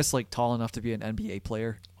 Isn't Jonas tall enough to be an NBA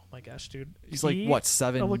player? Oh my gosh, dude. He's like, what,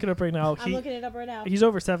 7? I'll look it up right now. I'm looking it up right now. He's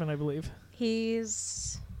over 7, I believe.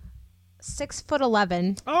 He's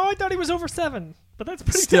 6'11". Oh, I thought he was over 7, but that's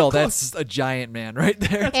pretty Still, damn close. that's a giant man right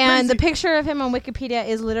there. And the crazy. picture of him on Wikipedia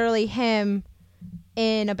is literally him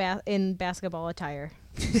in in basketball attire.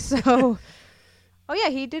 So, oh yeah,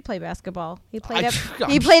 he did play basketball. He played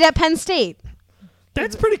at Penn State.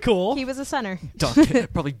 That's pretty cool. He was a center.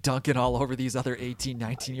 Probably dunking all over these other 18,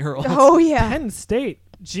 19-year-olds. Oh yeah. Penn State.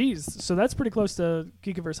 Jeez. So that's pretty close to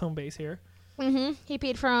Geekiverse home base here. Mm-hmm. He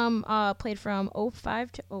played from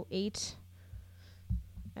 05 to 08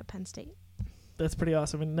 at Penn State. That's pretty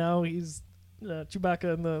awesome. And now he's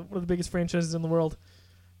Chewbacca in one of the biggest franchises in the world.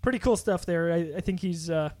 Pretty cool stuff there. I think he's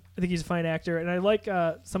a fine actor, and I like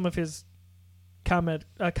some of his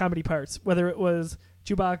comedy parts. Whether it was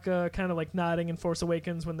Chewbacca kind of like nodding in Force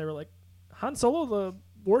Awakens when they were like, Han Solo, the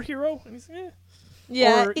war hero, and he's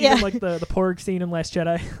Yeah. or even like the Porg scene in Last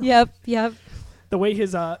Jedi. Yep. The way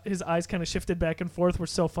his eyes kind of shifted back and forth were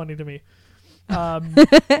so funny to me.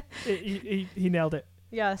 He nailed it.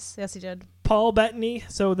 Yes, he did. Paul Bettany,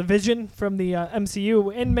 so the Vision from the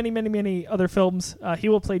MCU and many, many, many other films. He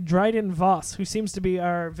will play Dryden Voss, who seems to be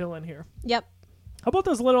our villain here. Yep. How about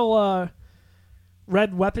those little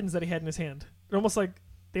red weapons that he had in his hand? They almost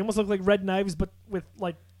look like red knives, but with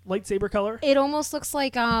like lightsaber color. It almost looks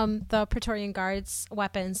like the Praetorian Guards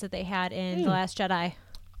weapons that they had in The Last Jedi.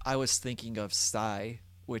 I was thinking of Sai,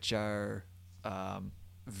 which are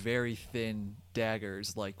very thin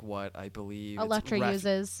daggers, like what I believe Electra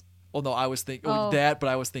uses. Well, no, I was thinking that, but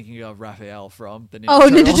I was thinking of Raphael from the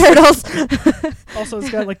Ninja Turtles. Also, it's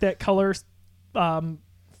got like that color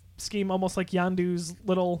scheme, almost like Yondu's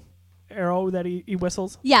little arrow that he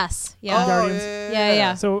whistles. Yes. Yeah. Guardians.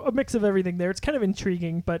 Yeah. So a mix of everything there. It's kind of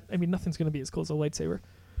intriguing, but I mean, nothing's going to be as cool as a lightsaber.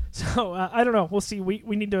 So I don't know. We'll see. We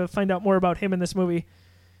need to find out more about him in this movie.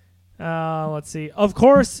 Let's see. Of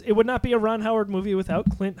course, it would not be a Ron Howard movie without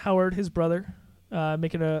Clint Howard, his brother,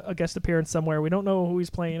 making a guest appearance somewhere. We don't know who he's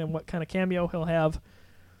playing and what kind of cameo he'll have.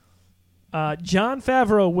 Jon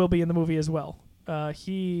Favreau will be in the movie as well. Let's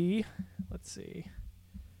see.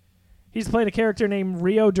 He's playing a character named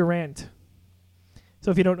Rio Durant.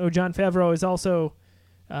 So if you don't know, Jon Favreau is also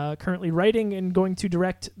currently writing and going to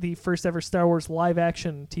direct the first ever Star Wars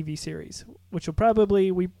live-action TV series, which will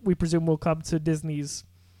probably, we presume, will come to Disney's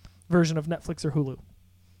version of Netflix or Hulu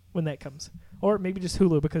when that comes. Or maybe just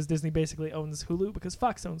Hulu, because Disney basically owns Hulu because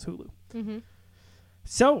Fox owns Hulu. Mm-hmm.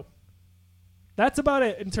 So that's about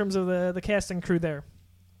it in terms of the cast and crew there.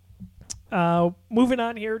 Moving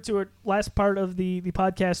on here to our last part of the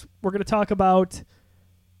podcast, we're going to talk about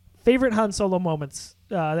favorite Han Solo moments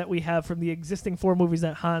that we have from the existing 4 movies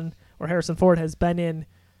that Han or Harrison Ford has been in.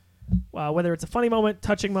 Whether it's a funny moment,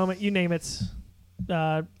 touching moment, you name it.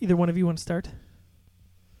 Either one of you want to start?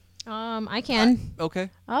 I can. Okay.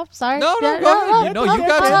 Oh, sorry. No, go ahead. No, you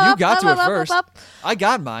got to it first. I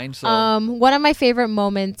got mine. So. One of my favorite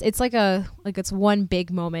moments. It's it's one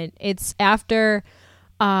big moment. It's after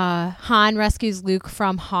Han rescues Luke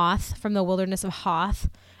from Hoth, from the wilderness of Hoth,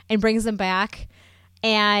 and brings him back,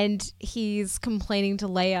 and he's complaining to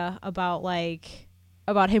Leia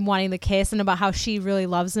about him wanting the kiss and about how she really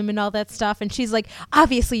loves him and all that stuff. And she's like,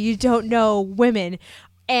 obviously you don't know women.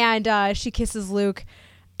 And she kisses Luke.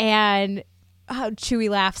 And Chewie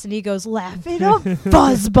laughs, and he goes, laugh it up,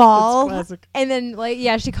 fuzzball. That's classic. And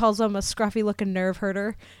then, she calls him a scruffy-looking nerve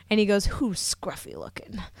herder. And he goes, who's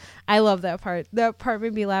scruffy-looking? I love that part. That part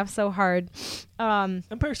made me laugh so hard.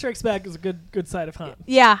 Empire Strikes Back is a good side of Han.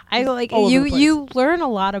 Yeah, I like All over the place. You learn a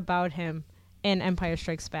lot about him in Empire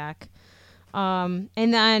Strikes Back. And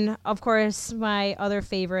then, of course, my other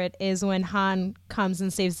favorite is when Han comes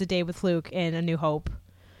and saves the day with Luke in A New Hope.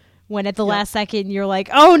 When at the last second you're like,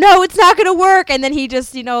 oh no, it's not going to work. And then he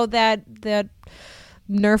just, that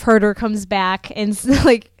nerf herder comes back and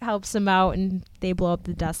helps him out, and they blow up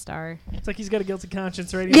the Death Star. It's like he's got a guilty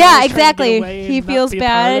conscience, right? Yeah, exactly. He feels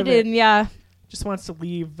bad and just wants to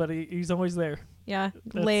leave, but he's always there. Yeah.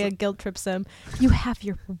 Leia guilt trips him. You have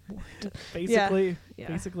your reward. Basically.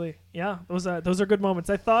 Yeah. Those are good moments.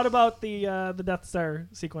 I thought about the Death Star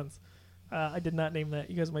sequence. I did not name that.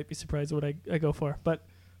 You guys might be surprised what I go for, but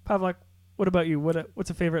Pavlak, what about you? What's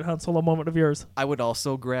a favorite Han Solo moment of yours? I would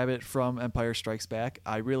also grab it from Empire Strikes Back.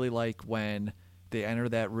 I really like when they enter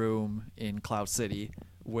that room in Cloud City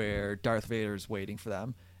where Darth Vader's waiting for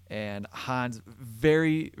them, and Han's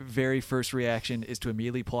very, very first reaction is to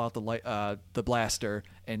immediately pull out the blaster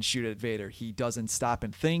and shoot at Vader. He doesn't stop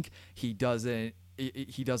and think. He doesn't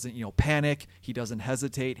panic. He doesn't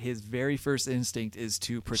hesitate. His very first instinct is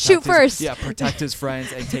to protect his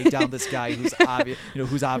friends and take down this guy who's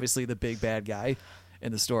who's obviously the big bad guy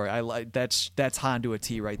in the story. I like that's Han to a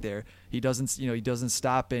T right there. He doesn't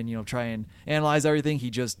stop and try and analyze everything.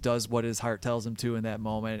 He just does what his heart tells him to in that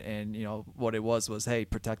moment. And what it was, hey,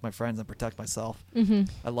 protect my friends and protect myself. Mm-hmm.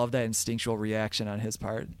 I love that instinctual reaction on his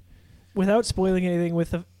part. Without spoiling anything,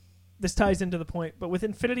 this ties into the point, but with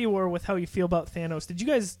Infinity War, with how you feel about Thanos, did you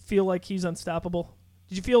guys feel like he's unstoppable?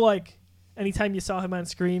 Did you feel like anytime you saw him on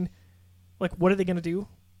screen, like, what are they going to do?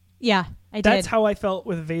 Yeah, I did. That's how I felt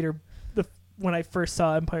with Vader when I first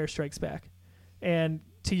saw Empire Strikes Back. And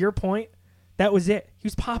to your point, that was it. He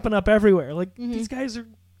was popping up everywhere. Like, these guys are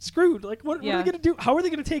screwed. Like, what are they going to do? How are they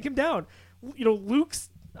going to take him down? Luke's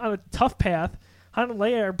on a tough path. Han and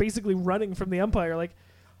Leia are basically running from the Empire. Like,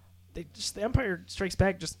 the Empire Strikes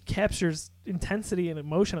Back just captures intensity and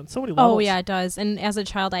emotion on so many levels. Oh, yeah, it does. And as a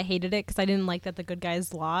child, I hated it because I didn't like that the good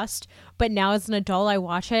guys lost. But now as an adult, I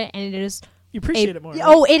watch it, and it is... You appreciate it more, right?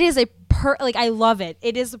 Oh, it is I love it.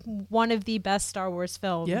 It is one of the best Star Wars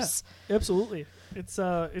films. Yeah, absolutely. It's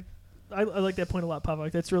I like that point a lot,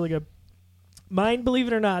 Pavlak. That's really good. Mine, believe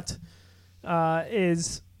it or not,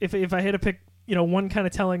 is if I had to pick one kind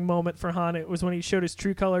of telling moment for Han, it was when he showed his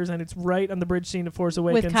true colors, and it's right on the bridge scene of Force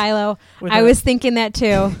Awakens. With Kylo. I was thinking that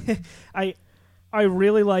too. I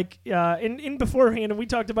really like, in beforehand, and we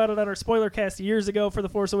talked about it on our spoiler cast years ago for The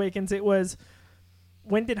Force Awakens, it was,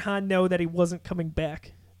 when did Han know that he wasn't coming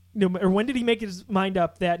back? Or when did he make his mind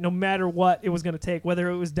up that no matter what it was going to take, whether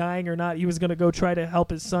it was dying or not, he was going to go try to help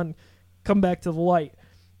his son come back to the light?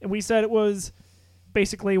 And we said it was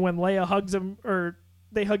basically when Leia hugs him, or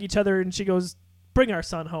they hug each other, and she goes, bring our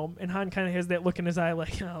son home. And Han kind of has that look in his eye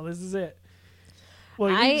like, oh, this is it.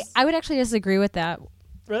 Well, I would actually disagree with that.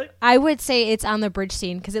 Really? I would say it's on the bridge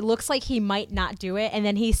scene because it looks like he might not do it, and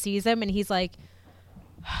then he sees him and he's like,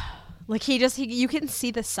 you can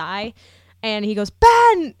see the sigh, and he goes,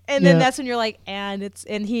 Ben, and then that's when you're like, and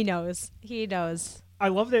he knows. I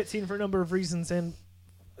love that scene for a number of reasons. And,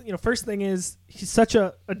 first thing is he's such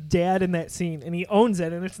a dad in that scine, and he owns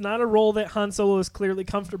it. And it's not a role that Han Solo is clearly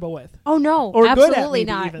comfortable with. Oh, no. Or good at, absolutely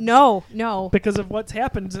maybe, not. even. No. Because of what's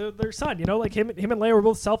happened to their son. Like him and Leia were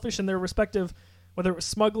both selfish in their respective, whether it was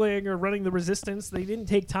smuggling or running the resistance. They didn't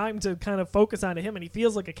take time to kind of focus on him, and he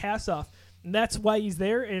feels like a cast-off. And that's why he's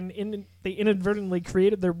there, and they inadvertently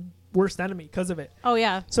created their worst enemy because of it. Oh,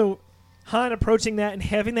 yeah. So Han approaching that and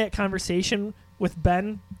having that conversation with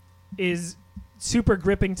Ben is super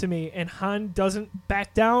gripping to me, and Han doesn't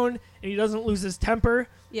back down, and he doesn't lose his temper,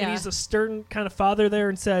 Yeah. and he's a stern kind of father there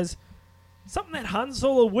and says something that Han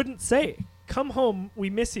Solo wouldn't say. Come home, we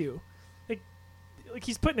miss you. Like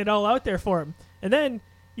he's putting it all out there for him. And then,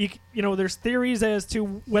 there's theories as to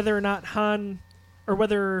whether or not Han, or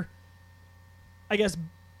whether, I guess,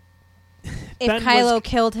 If Ben Kylo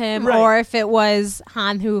killed him, Right. or if it was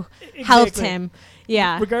Han who helped Exactly. him.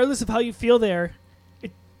 Yeah. Regardless of how you feel there,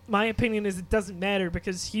 my opinion is it doesn't matter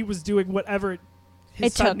because he was doing whatever his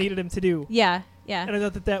It son took. needed him to do. Yeah. And I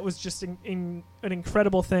thought that was just an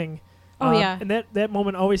incredible thing. Oh, yeah. And that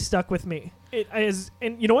moment always stuck with me.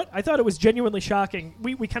 And you know what? I thought it was genuinely shocking.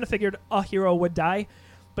 We kind of figured a hero would die,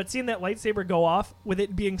 but seeing that lightsaber go off with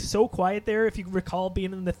it being so quiet there, if you recall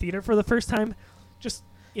being in the theater for the first time, just,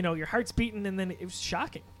 your heart's beating, and then it was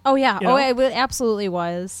shocking. Oh, yeah. You know? It absolutely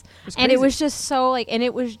was. was And it crazy. was just so,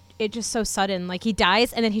 it just so sudden. Like, he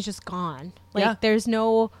dies, and then he's just gone. Like, Yeah. there's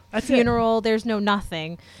no That's it. funeral. There's no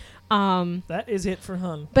nothing. That is it for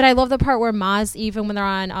Han. But I love the part where Maz, even when they're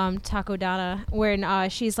on Takodana, when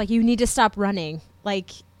she's like, you need to stop running.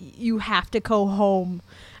 Like, you have to go home.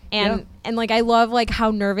 And I love,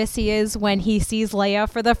 how nervous he is when he sees Leia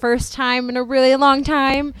for the first time in a really long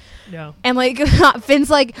time. Yeah. And, Finn's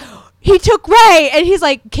like, he took Rey. And he's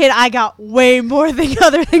like, kid, I got way more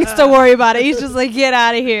other things to worry about. He's just like, get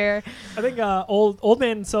out of here. I think old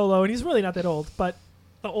man Solo, and he's really not that old, but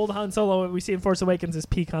the old Han Solo we see in Force Awakens is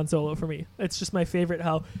peak Han Solo for me. It's just my favorite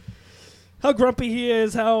how grumpy he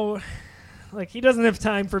is, how he doesn't have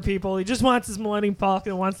time for people. He just wants his Millennium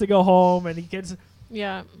Falcon and wants to go home, and he gets,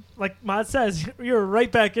 Yeah. like Maz says, you're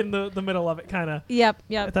right back in the middle of it, kind of. Yep.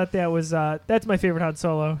 I thought that was that's my favorite Han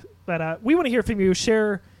Solo. But we want to hear from you.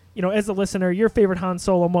 Share, as a listener, your favorite Han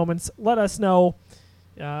Solo moments. Let us know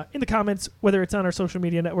in the comments, whether it's on our social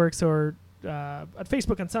media networks or on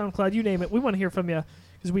Facebook, on SoundCloud, you name it. We want to hear from you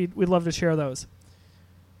because we'd love to share those.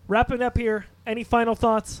 Wrapping up here, any final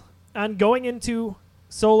thoughts on going into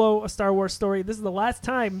Solo, a Star Wars story? This is the last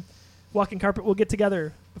time Walking Carpet will get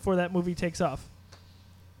together before that movie takes off.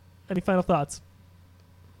 Any final thoughts?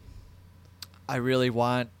 I really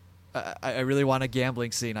want a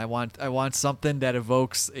gambling scene. I want something that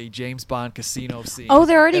evokes a James Bond casino scene. Oh,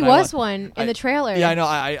 there already And was one in the trailer. Yeah, I know.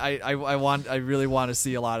 I really want to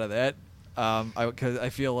see a lot of that. Because I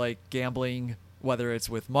feel like gambling, whether it's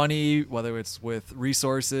with money, whether it's with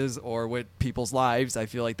resources, or with people's lives, I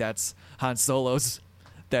feel like that's Han Solo's.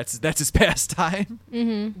 That's his pastime.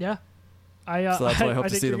 Mm-hmm. Yeah. So that's what I hope to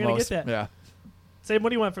think see you're the gonna most. Get that. Yeah. Sam, what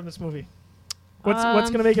do you want from this movie? What's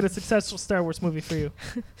going to make it a successful Star Wars movie for you?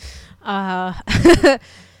 I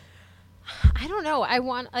don't know. I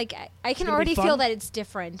want I can gonna be already fun? feel that it's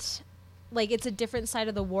different. Like, it's a different side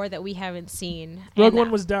of the war that we haven't seen. Rogue And,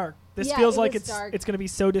 One was dark. This yeah, feels it like was it's dark. going to be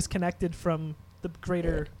so disconnected from the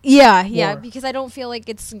greater. Yeah, war. because I don't feel like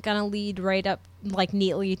it's gonna lead right up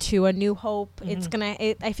neatly to A New Hope. Mm-hmm. It's gonna.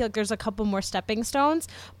 I feel like there's a couple more stepping stones,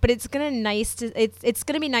 but it's gonna It's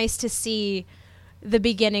gonna be nice to see the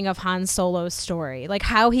beginning of Han Solo's story, like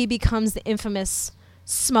how he becomes the infamous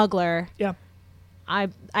smuggler. Yeah.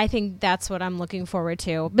 I think that's what I'm looking forward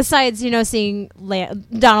to. Besides, seeing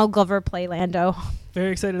Donald Glover play Lando.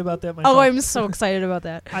 Very excited about that myself. Oh, I'm so excited about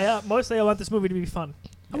that. Mostly I want this movie to be fun.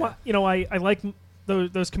 I want, I like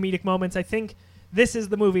those comedic moments. I think this is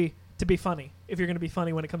the movie to be funny, if you're going to be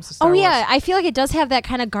funny when it comes to Star Oh, Wars. yeah. I feel like it does have that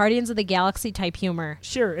kind of Guardians of the Galaxy type humor.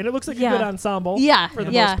 Sure, and it looks like Yeah. a good ensemble Yeah, for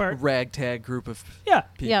the yeah. most part. Ragtag group of Yeah,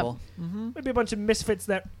 people. Mm-hmm. maybe a bunch of misfits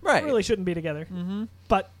that Right. really shouldn't be together. Mm-hmm.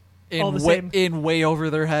 But all the same. In way over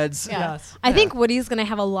their heads. Yeah. Yes. I think Woody's going to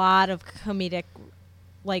have a lot of comedic,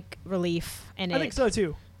 relief in it. I think so,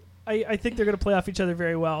 too. I think they're going to play off each other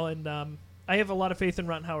very well, and I have a lot of faith in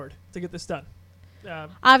Ron Howard to get this done.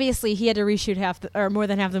 Obviously, he had to reshoot more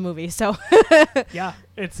than half the movie, so. Yeah,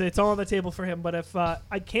 it's all on the table for him. But if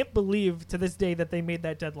I can't believe to this day that they made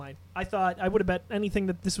that deadline. I thought I would have bet anything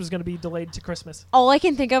that this was going to be delayed to Christmas. All I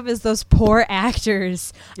can think of is those poor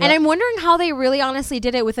actors. Yeah. And I'm wondering how they really honestly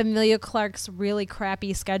did it with Emilia Clarke's really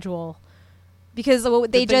crappy schedule. Because they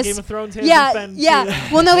Good thing just Game of Thrones yeah hasn't been yeah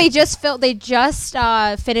well no they just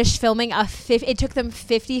finished filming it took them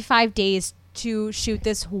 55 days to shoot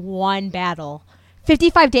this one battle.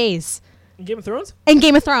 55 days In Game of Thrones? in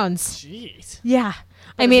Game of Thrones. Jeez. Yeah.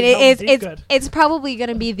 I Better mean, be Helm's Deep good. it's probably going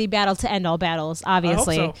to be the battle to end all battles,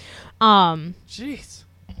 obviously. I hope so. Jeez.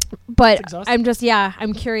 But That's exhausting. I'm just,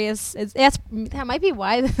 I'm curious. That might be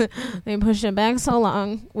why they pushed it back so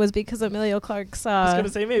long, was because of Emilio Clark's. I was going to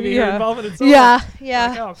say maybe yeah. your involvement in Solo. Yeah, yeah.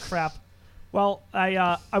 Like, oh, crap. Well,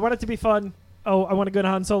 I want it to be fun. Oh, I want a good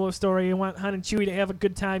Han Solo story. I want Han and Chewie to have a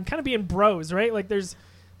good time. Kind of being bros, right? Like, there's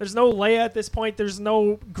no Leia at this point. There's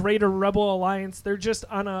no greater Rebel alliance. They're just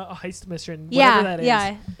on a heist mission, whatever that is.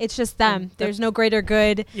 Yeah, it's just them. There's no greater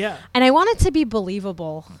good. Yeah. And I want it to be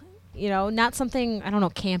believable. Not something, I don't know,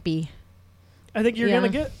 campy. I think you're Yeah.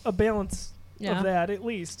 going to get a balance Yeah. of that, at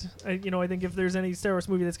least. I think if there's any Star Wars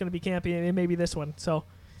movie that's going to be campy, it may be this one. So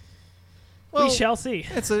Well, we shall see.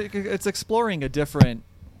 It's exploring a different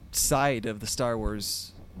side of the Star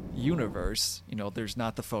Wars universe. There's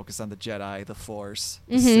not the focus on the Jedi, the Force,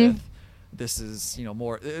 the Sith. This is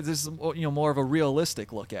more. This is more of a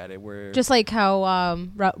realistic look at it, where Just like how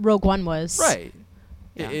Rogue One was. right.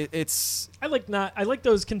 Yeah. It's I like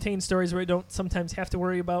those contained stories where I don't sometimes have to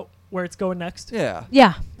worry about where it's going next. yeah.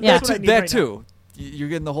 Yeah. Yeah. That's what I need that right too. You're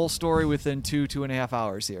getting the whole story within 2.5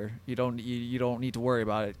 hours here. You don't need to worry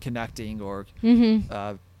about it connecting or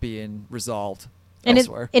being resolved And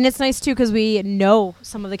elsewhere. it's nice too because we know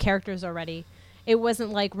some of the characters already. It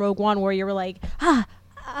wasn't like Rogue One where you were like,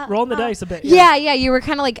 Rolling the dice a bit. yeah. You were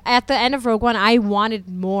kind of like at the end of Rogue One. I wanted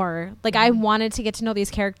more. Like I wanted to get to know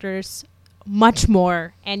these characters much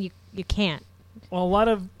more, and you can't. Well,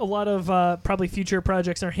 a lot of probably future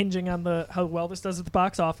projects are hinging on how well this does at the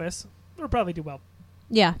box office. It'll probably do well.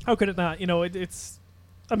 Yeah. How could it not? It's.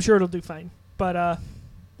 I'm sure it'll do fine, but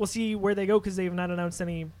we'll see where they go because they have not announced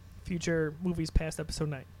any future movies past Episode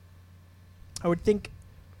 9. I would think,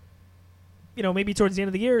 maybe towards the end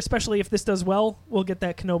of the year, especially if this does well, we'll get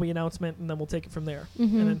that Kenobi announcement, and then we'll take it from there,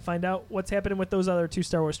 and then find out what's happening with those other 2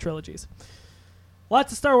 Star Wars trilogies.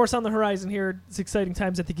 Lots of Star Wars on the horizon here. It's exciting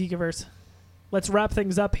times at the Geekiverse. Let's wrap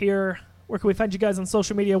things up here. Where can we find you guys on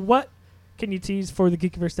social media? What can you tease for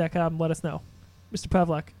thegeekiverse.com? Let us know. Mr.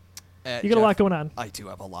 Pavlak, you got a lot going on. I do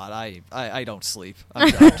have a lot. I don't sleep.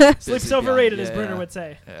 I'm busy Sleep's overrated, beyond- as Bruner would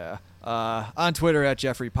say. Yeah. On Twitter at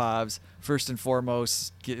Jeffrey Povs. First and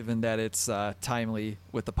foremost, given that it's timely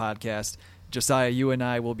with the podcast, Josiah, you and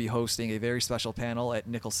I will be hosting a very special panel at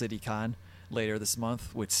Nickel City Con later this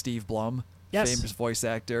month with Steve Blum, Yes. famous voice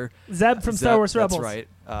actor. Zeb from Star Wars Rebels. That's right.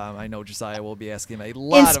 I know Josiah will be asking him a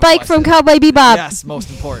lot And of Spike from questions. Cowboy Bebop. Yes, most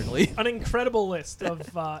importantly. An incredible list of.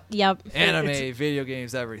 Yep. Anime, video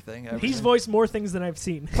games, everything. He's voiced more things than I've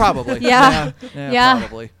seen. Probably. Yeah. Yeah.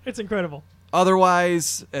 Probably. It's incredible.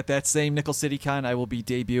 Otherwise, at that same Nickel City Con, I will be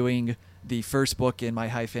debuting the first book in my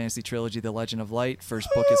high fantasy trilogy, The Legend of Light. First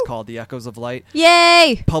book is called The Echoes of Light.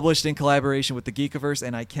 Yay! Published in collaboration with the Geekiverse,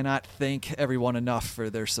 and I cannot thank everyone enough for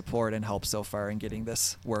their support and help so far in getting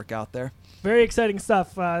this work out there. Very exciting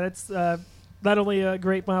stuff. That's not only a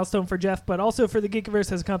great milestone for Jeff, but also for the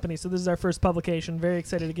Geekiverse as a company. So this is our first publication. Very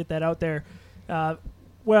excited to get that out there.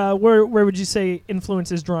 Where would you say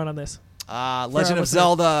influence is drawn on this? Legend our of listeners.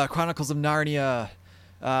 Zelda, Chronicles of Narnia,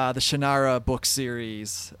 the Shannara book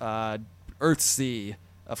series, Earthsea,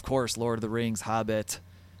 of course, Lord of the Rings, Hobbit.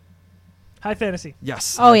 High fantasy.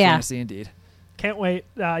 Yes. Oh, high yeah. fantasy indeed. Can't wait.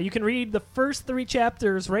 You can read the first 3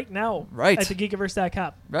 chapters right now Right. at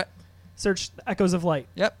thegeekiverse.com. Right. Search Echoes of Light.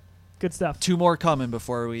 Yep. Good stuff. 2 more coming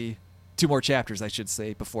two more chapters, I should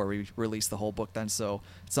say, before we release the whole book then. So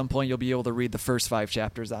at some point you'll be able to read the first 5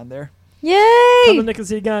 chapters on there. Come to Yay! Nickel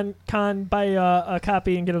City Con, buy a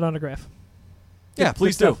copy and get an autograph. Yeah, Good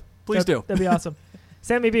please do. stuff. Please do. That'd be awesome.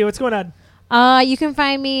 Sammy B, what's going on? You can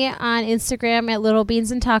find me on Instagram at Little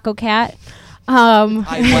Beans and Taco Cat. I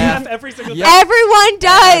Laugh laugh. every single Yep. time. Everyone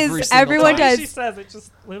does. Every single Everyone time. She does. says it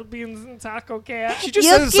just Little Beans and Taco Cat. She just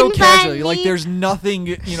You says it so can find casually. Like me- there's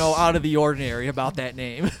nothing, out of the ordinary about that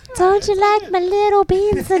name. Don't you like my little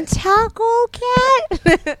beans and taco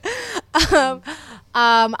cat?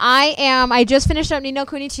 I just finished up Nino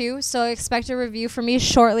Kuni 2, so expect a review from me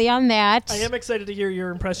shortly on that. I am excited to hear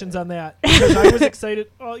your impressions on that because I was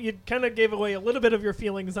excited. Well, you kind of gave away a little bit of your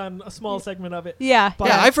feelings on a small segment of it. Yeah. But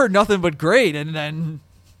Yeah, I've heard nothing but great, and then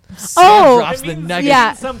Oh, Sam drops it the means negative.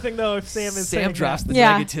 Yeah. something though if Sam is Sam saying drops that. the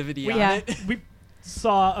Yeah. negativity We, on Yeah. it. we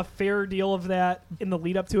saw a fair deal of that in the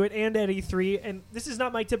lead up to it and at E3, and this is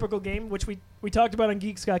not my typical game, which we talked about on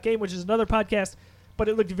Geek Scott Game, which is another podcast, but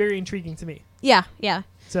it looked very intriguing to me. Yeah, yeah.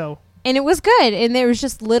 So And it was good, and there was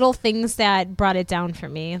just little things that brought it down for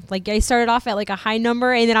me. Like I started off at like a high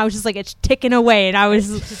number, and then I was just like it's ticking away, and I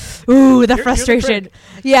was, ooh, the the frustration. critic.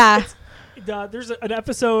 Yeah, there's an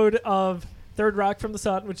episode of Third Rock from the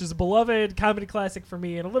Sun, which is a beloved comedy classic for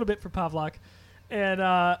me and a little bit for Pavlok. And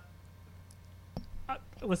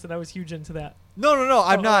listen, I was huge into that. No.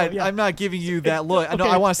 I'm not. Yeah. I'm not giving you that look. Okay, no,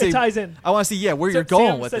 I want to say. it ties in. I want to see. Yeah, where So you're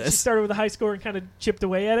going Sam with said this. She started with a high score and kind of chipped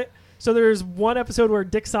away at it. So there's one episode where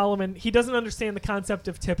Dick Solomon, he doesn't understand the concept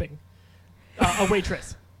of tipping a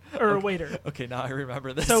waitress or a waiter. Okay, now I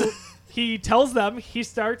remember this. So he tells them he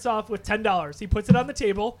starts off with $10. He puts it on the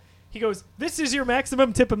table. He goes, "This is your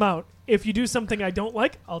maximum tip amount. If you do something I don't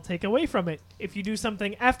like, I'll take away from it. If you do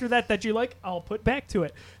something after that you like, I'll put back to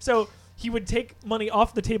it." So he would take money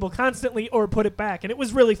off the table constantly or put it back. And it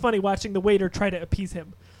was really funny watching the waiter try to appease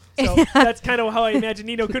him. So that's kind of how I imagine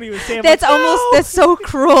Nino Kuni with Sam. That's like, almost that's so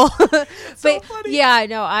cruel. But funny. yeah,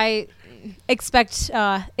 no, I expect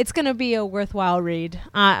it's gonna be a worthwhile read.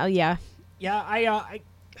 Yeah. Yeah,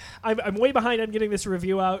 I'm way behind on getting this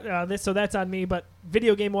review out. So that's on me. But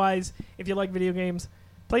video game wise, if you like video games,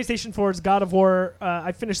 PlayStation 4's God of War.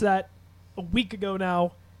 I finished that a week ago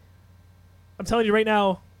now. I'm telling you right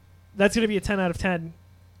now, that's going to be a 10 out of 10.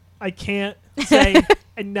 I can't say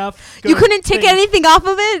enough. You couldn't take things. anything off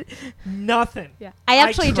of it? Nothing. Yeah. I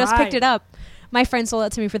actually just picked tried. it up. My friend sold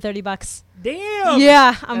it to me for $30. Damn.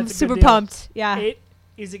 Yeah, I'm That's a good super deal. pumped. Yeah. It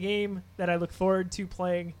is a game that I look forward to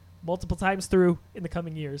playing multiple times through in the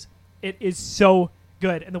coming years. It is so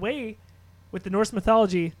good. And the way with the Norse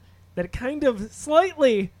mythology that it kind of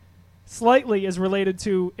slightly is related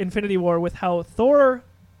to Infinity War with how Thor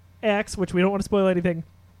acts, which we don't want to spoil anything,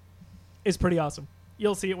 is pretty awesome.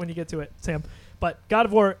 You'll see it when you get to it, Sam. But God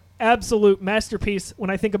of War, absolute masterpiece.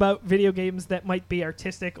 When I think about video games that might be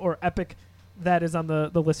artistic or epic, that is on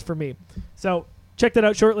the list for me. So check that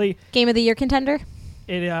out shortly. Game of the Year contender?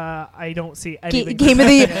 I don't see anything. Game of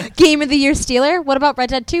the Year stealer? What about Red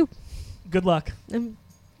Dead 2? Good luck.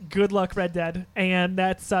 Good luck, Red Dead. And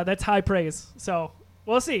that's high praise. So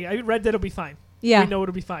we'll see. I mean, Red Dead will be fine. Yeah. We know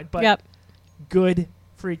it'll be fine. But Yep. good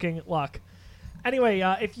freaking luck. Anyway,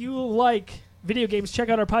 if you like video games, check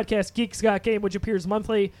out our podcast, Geeks Got Game, which appears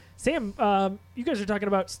monthly. Sam, you guys are talking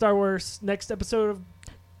about Star Wars next episode of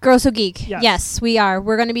Grosso Geek. Yes. Yes, we are.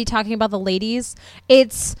 We're going to be talking about the ladies.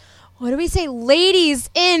 It's, what do we say? Ladies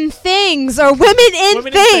in things or women in Women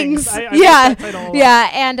in things. Things. I like yeah. that title a lot. Yeah.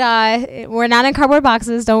 And we're not in cardboard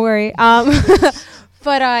boxes. Don't worry. But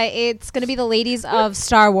it's going to be the ladies of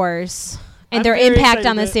Star Wars and I'm their very impact excited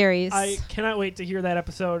on the that series. I cannot wait to hear that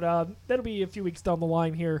episode. That'll be a few weeks down the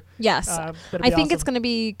line here. Yes. That'll I be think it's awesome. going to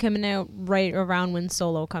be coming out right around when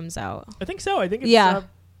Solo comes out. I think so. I think it's Yeah.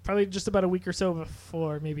 probably just about a week or so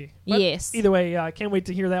before, maybe. But Yes. Either way, I can't wait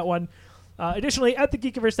to hear that one. Additionally, at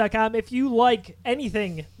thegeekiverse.com, if you like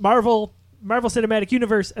anything Marvel Cinematic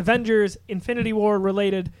Universe, Avengers, Infinity War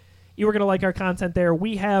related, you are going to like our content there.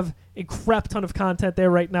 We have a crap ton of content there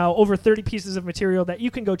right now, over 30 pieces of material that you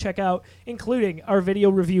can go check out, including our video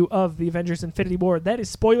review of the Avengers Infinity War. That is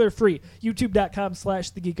spoiler-free,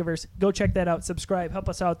 youtube.com/thegeekiverse. Go check that out. Subscribe. Help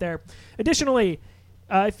us out there. Additionally,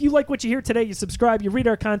 if you like what you hear today, you subscribe, you read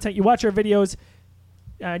our content, you watch our videos,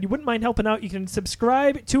 and you wouldn't mind helping out, you can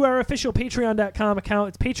subscribe to our official patreon.com account.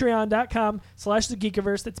 It's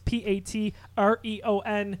patreon.com/thegeekiverse. That's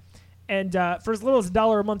Patreon. And for as little as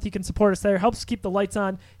 $1 a month, you can support us there. Helps keep the lights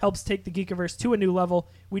on, helps take the Geekiverse to a new level.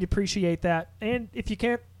 We'd appreciate that. And if you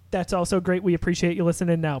can't, that's also great. We appreciate you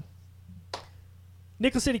listening now.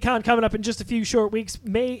 Nickel City Con coming up in just a few short weeks.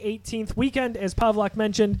 May 18th weekend, as Pavlok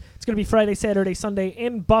mentioned. It's going to be Friday, Saturday, Sunday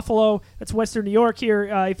in Buffalo. That's Western New York here.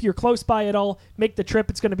 If you're close by at all, make the trip.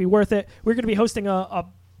 It's going to be worth it. We're going to be hosting a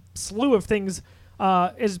slew of things.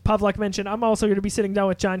 As Pavlok mentioned, I'm also going to be sitting down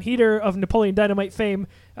with John Heater of Napoleon Dynamite fame.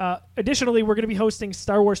 Additionally, we're going to be hosting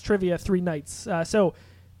Star Wars Trivia 3 nights. So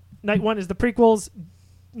night 1 is the prequels.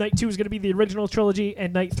 Night 2 is going to be the original trilogy.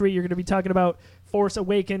 And night 3, you're going to be talking about Force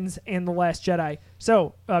Awakens and The Last Jedi.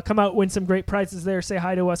 So come out, win some great prizes there. Say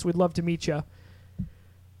hi to us. We'd love to meet you.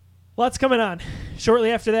 Lots coming on.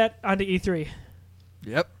 Shortly after that, on to E3.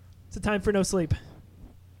 Yep. It's a time for no sleep.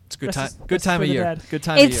 It's a good This time. is- Good this is time for of the year. dad. Good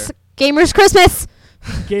time of year. It's Gamers Christmas.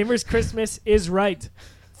 Gamers Christmas is right.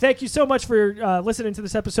 Thank you so much for listening to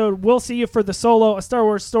this episode. We'll see you for the Solo, a Star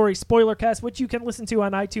Wars story spoiler cast, which you can listen to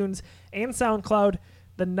on iTunes and SoundCloud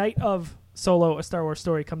the night of Solo, a Star Wars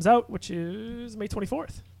story comes out, which is May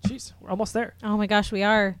 24th. Jeez, we're almost there. Oh my gosh, we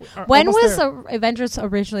are. Are When almost was there. Avengers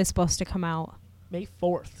originally supposed to come out? May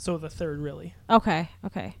 4th, so the 3rd, really. Okay.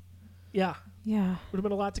 Yeah, Yeah. would have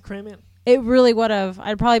been a lot to cram in. It really would have.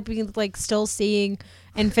 I'd probably be like still seeing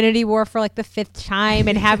Infinity War for like the 5th time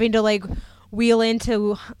and having to like wheel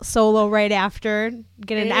into Solo right after,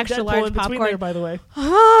 get an And extra Deadpool large in between popcorn. there, by the way. How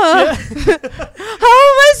am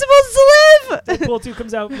I supposed to live? Deadpool 2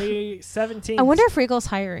 comes out May 17th. I wonder if Regal's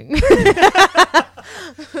hiring.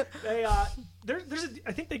 They,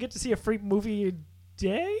 I think they get to see a free movie a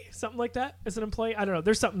day, something like that, as an employee. I don't know.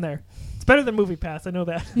 There's something there. It's better than Movie Pass. I know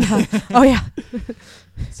that. Oh yeah.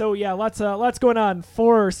 So yeah, lots going on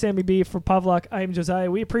for Sammy B, for Pavlok. I am Josiah.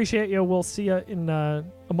 We appreciate you. We'll see you in a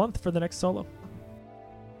month for the next Solo.